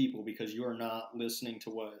hemorrhaging people because you are not listening to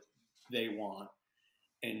what they want,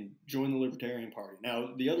 and join the Libertarian Party.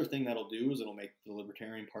 Now, the other thing that'll do is it'll make the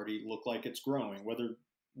Libertarian Party look like it's growing. Whether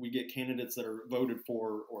we get candidates that are voted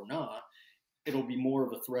for or not, it'll be more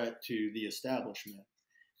of a threat to the establishment.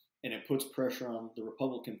 And it puts pressure on the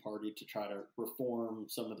Republican Party to try to reform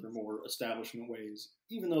some of their more establishment ways,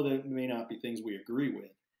 even though they may not be things we agree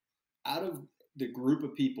with. Out of the group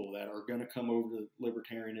of people that are going to come over to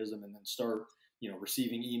libertarianism and then start,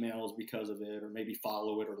 receiving emails because of it, or maybe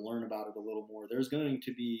follow it or learn about it a little more, there's going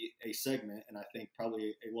to be a segment, and I think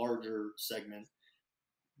probably a larger segment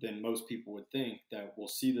than most people would think, that will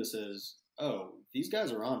see this as, oh, these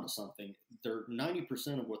guys are onto something. They're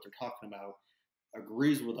 90% of what they're talking about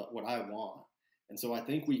agrees with what I want. And so I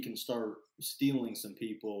think we can start stealing some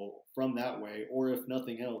people from that way, or if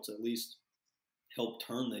nothing else, at least help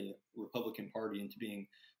turn the Republican Party into being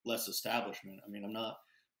less establishment. I mean, I'm not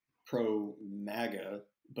pro MAGA,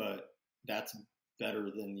 but that's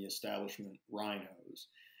better than the establishment rhinos.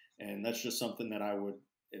 And that's just something that I would,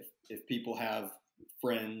 if people have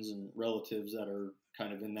friends and relatives that are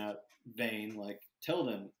kind of in that vein, like, tell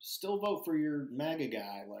them, still vote for your MAGA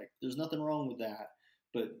guy. Like, there's nothing wrong with that,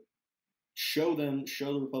 but show the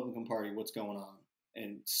Republican Party what's going on,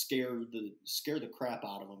 and scare the crap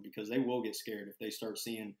out of them, because they will get scared if they start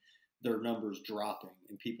seeing their numbers dropping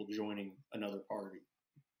and people joining another party.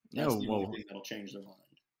 That's No, the only well, thing that'll change their mind.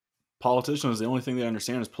 politicians, the only thing they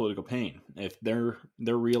understand is political pain. If their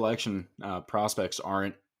reelection prospects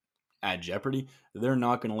aren't at jeopardy, they're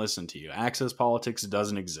not going to listen to you. Access politics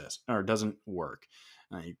doesn't exist or doesn't work.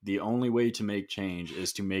 The only way to make change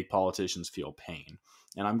is to make politicians feel pain.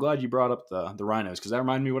 And I'm glad you brought up the rhinos, because that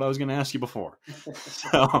reminded me what I was going to ask you before.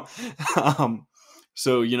 So, um,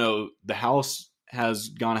 so the House has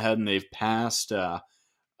gone ahead and they've passed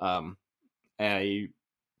um, a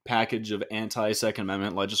package of anti-Second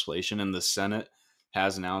Amendment legislation, and the Senate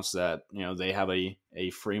has announced that they have a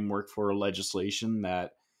framework for legislation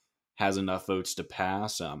that has enough votes to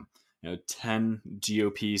pass. 10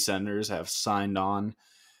 GOP senators have signed on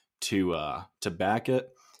to back it.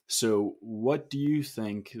 So, what do you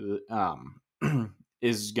think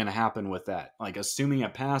is going to happen with that? Like, assuming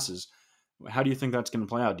it passes, how do you think that's going to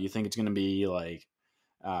play out? Do you think it's going to be like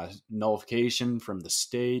nullification from the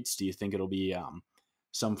states? Do you think it'll be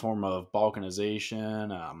some form of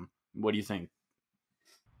balkanization? What do you think?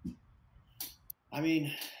 I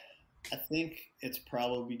mean, I think it's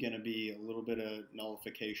probably going to be a little bit of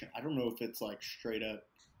nullification. I don't know if it's like straight up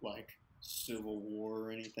like civil war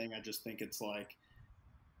or anything. I just think it's like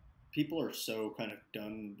people are so kind of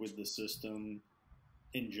done with the system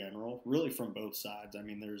in general, really from both sides. I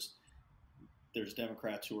mean, there's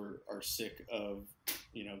Democrats who are sick of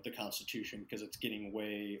the Constitution because it's getting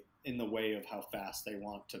way in the way of how fast they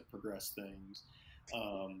want to progress things,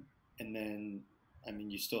 and then I mean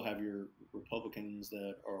you still have your Republicans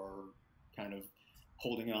that are kind of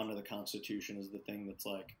holding on to the Constitution is the thing that's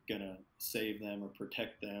like gonna save them or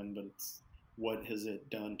protect them, but it's what has it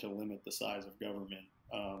done to limit the size of government?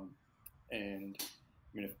 And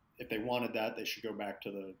I mean, if they wanted that, they should go back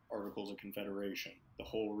to the Articles of Confederation. The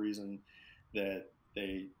whole reason that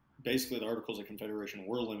they basically the Articles of Confederation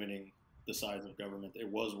were limiting the size of government. It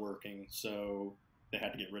was working, so they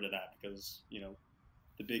had to get rid of that because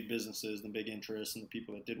the big businesses, the big interests, and the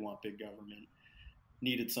people that did want big government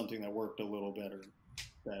needed something that worked a little better,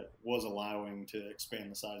 that was allowing to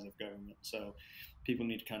expand the size of government. So people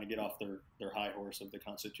need to kind of get off their high horse of the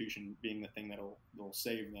Constitution being the thing that'll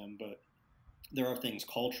save them. But there are things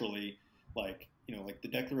culturally, like like the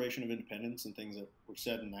Declaration of Independence and things that were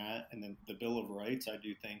said in that, and then the Bill of Rights. I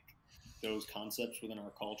do think those concepts within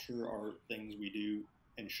our culture are things we do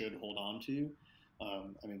and should hold on to.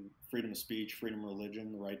 I mean, freedom of speech, freedom of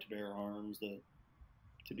religion, the right to bear arms,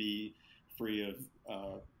 to be free of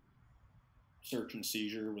search and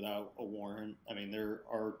seizure without a warrant. I mean, there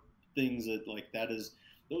are things that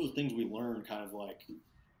those are things we learn kind of like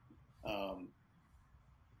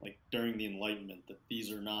during the Enlightenment, that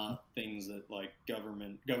these are not things that like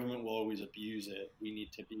government will always abuse it. We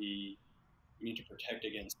need to protect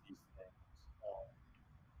against these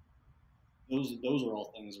things. Those are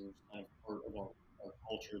all things that are kind of part of our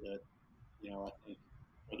culture that I think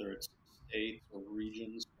whether it's states or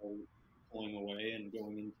regions are pulling away and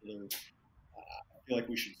going into their. I feel like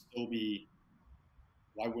we should still be.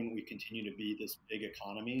 Why wouldn't we continue to be this big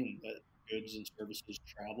economy and let goods and services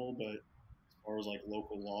travel? But as far as like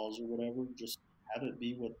local laws or whatever, just have it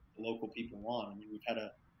be what the local people want. I mean,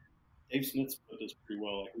 Dave Smith's put this pretty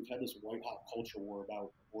well. Like we've had this white hot culture war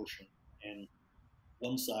about abortion, and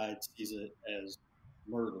one side sees it as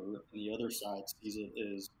murder, and the other side sees it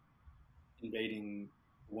as invading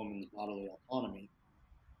a woman's bodily autonomy.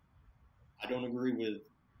 I don't agree with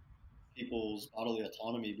people's bodily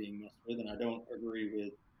autonomy being messed with, and I don't agree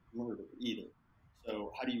with murder either.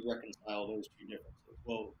 So how do you reconcile those two differences?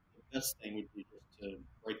 Well, the best thing would be just to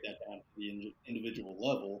break that down to the individual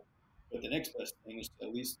level, but the next best thing is to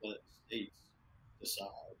at least let states decide.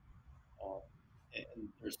 And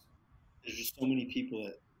there's just so many people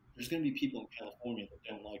that there's going to be people in California that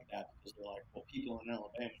don't like that because they're like, well, people in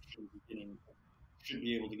Alabama should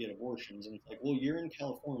be able to get abortions, and it's like, well, you're in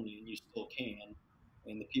California and you still can,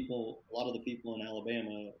 and a lot of the people in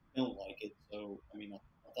Alabama don't like it. So I mean, I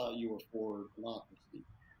thought you were for democracy,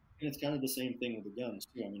 and it's kind of the same thing with the guns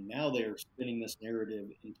too. I mean, now they're spinning this narrative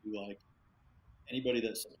into like anybody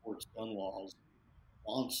that supports gun laws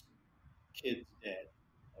wants kids dead.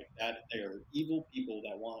 Like that, they are evil people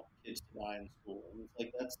that want kids to die in school, and it's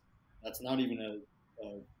like that's not even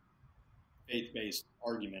a faith-based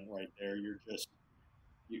argument right there.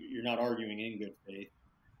 You're not arguing in good faith.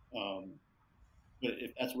 But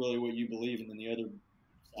if that's really what you believe, and then the other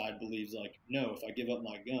side believes like, no, if I give up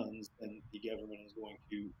my guns, then the government is going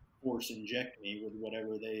to force inject me with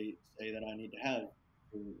whatever they say that I need to have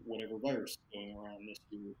for whatever virus is going around this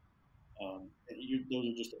year. Those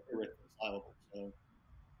are just irreconcilable. So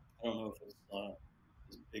I don't know if it's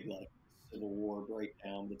this big like civil war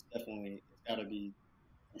breakdown, but it's got to be.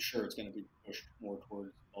 I'm sure it's going to be pushed more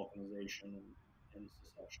towards balkanization and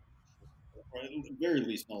secession, or at the very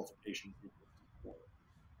least nullification.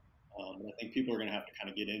 And I think people are going to have to kind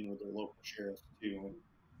of get in with their local sheriffs too and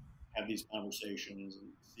have these conversations and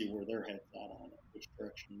see where their head's at on it, which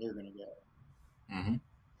direction they're going to go. Mm-hmm.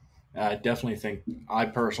 I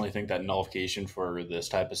personally think that nullification for this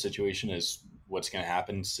type of situation is what's going to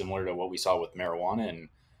happen, similar to what we saw with marijuana in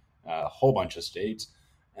a whole bunch of states.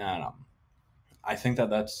 And I think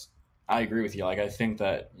I agree with you. Like, I think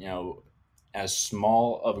that, as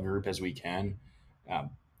small of a group as we can,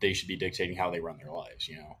 they should be dictating how they run their lives,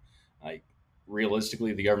 like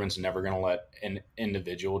realistically, the government's never going to let an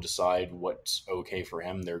individual decide what's okay for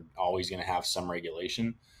him. They're always going to have some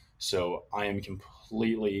regulation. So I am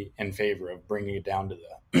completely in favor of bringing it down to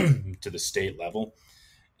the to the state level,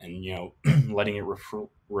 and letting it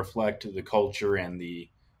reflect the culture and the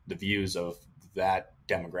views of that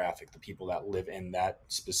demographic, the people that live in that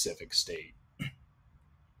specific state.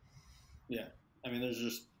 Yeah, I mean,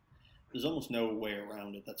 there's almost no way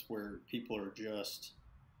around it. That's where people are just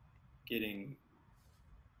getting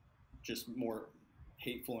just more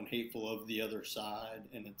hateful and hateful of the other side,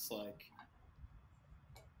 and it's like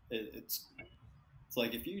it's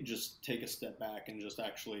like if you just take a step back and just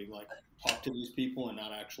actually like talk to these people and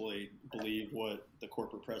not actually believe what the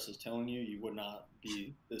corporate press is telling you, you would not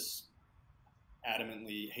be this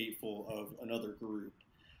adamantly hateful of another group.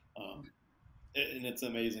 And it's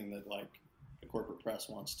amazing that like the corporate press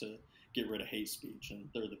wants to get rid of hate speech, and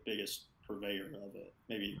they're the biggest purveyor of it,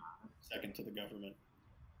 maybe second to the government.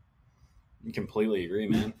 Completely agree,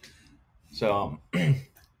 man. So,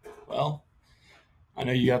 well, I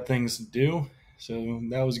know you got things to do, so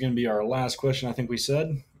that was going to be our last question. I think we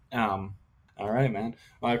said. Um, all right, man.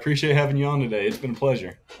 Well, I appreciate having you on today. It's been a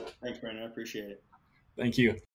pleasure. Thanks, Brandon. I appreciate it. Thank you.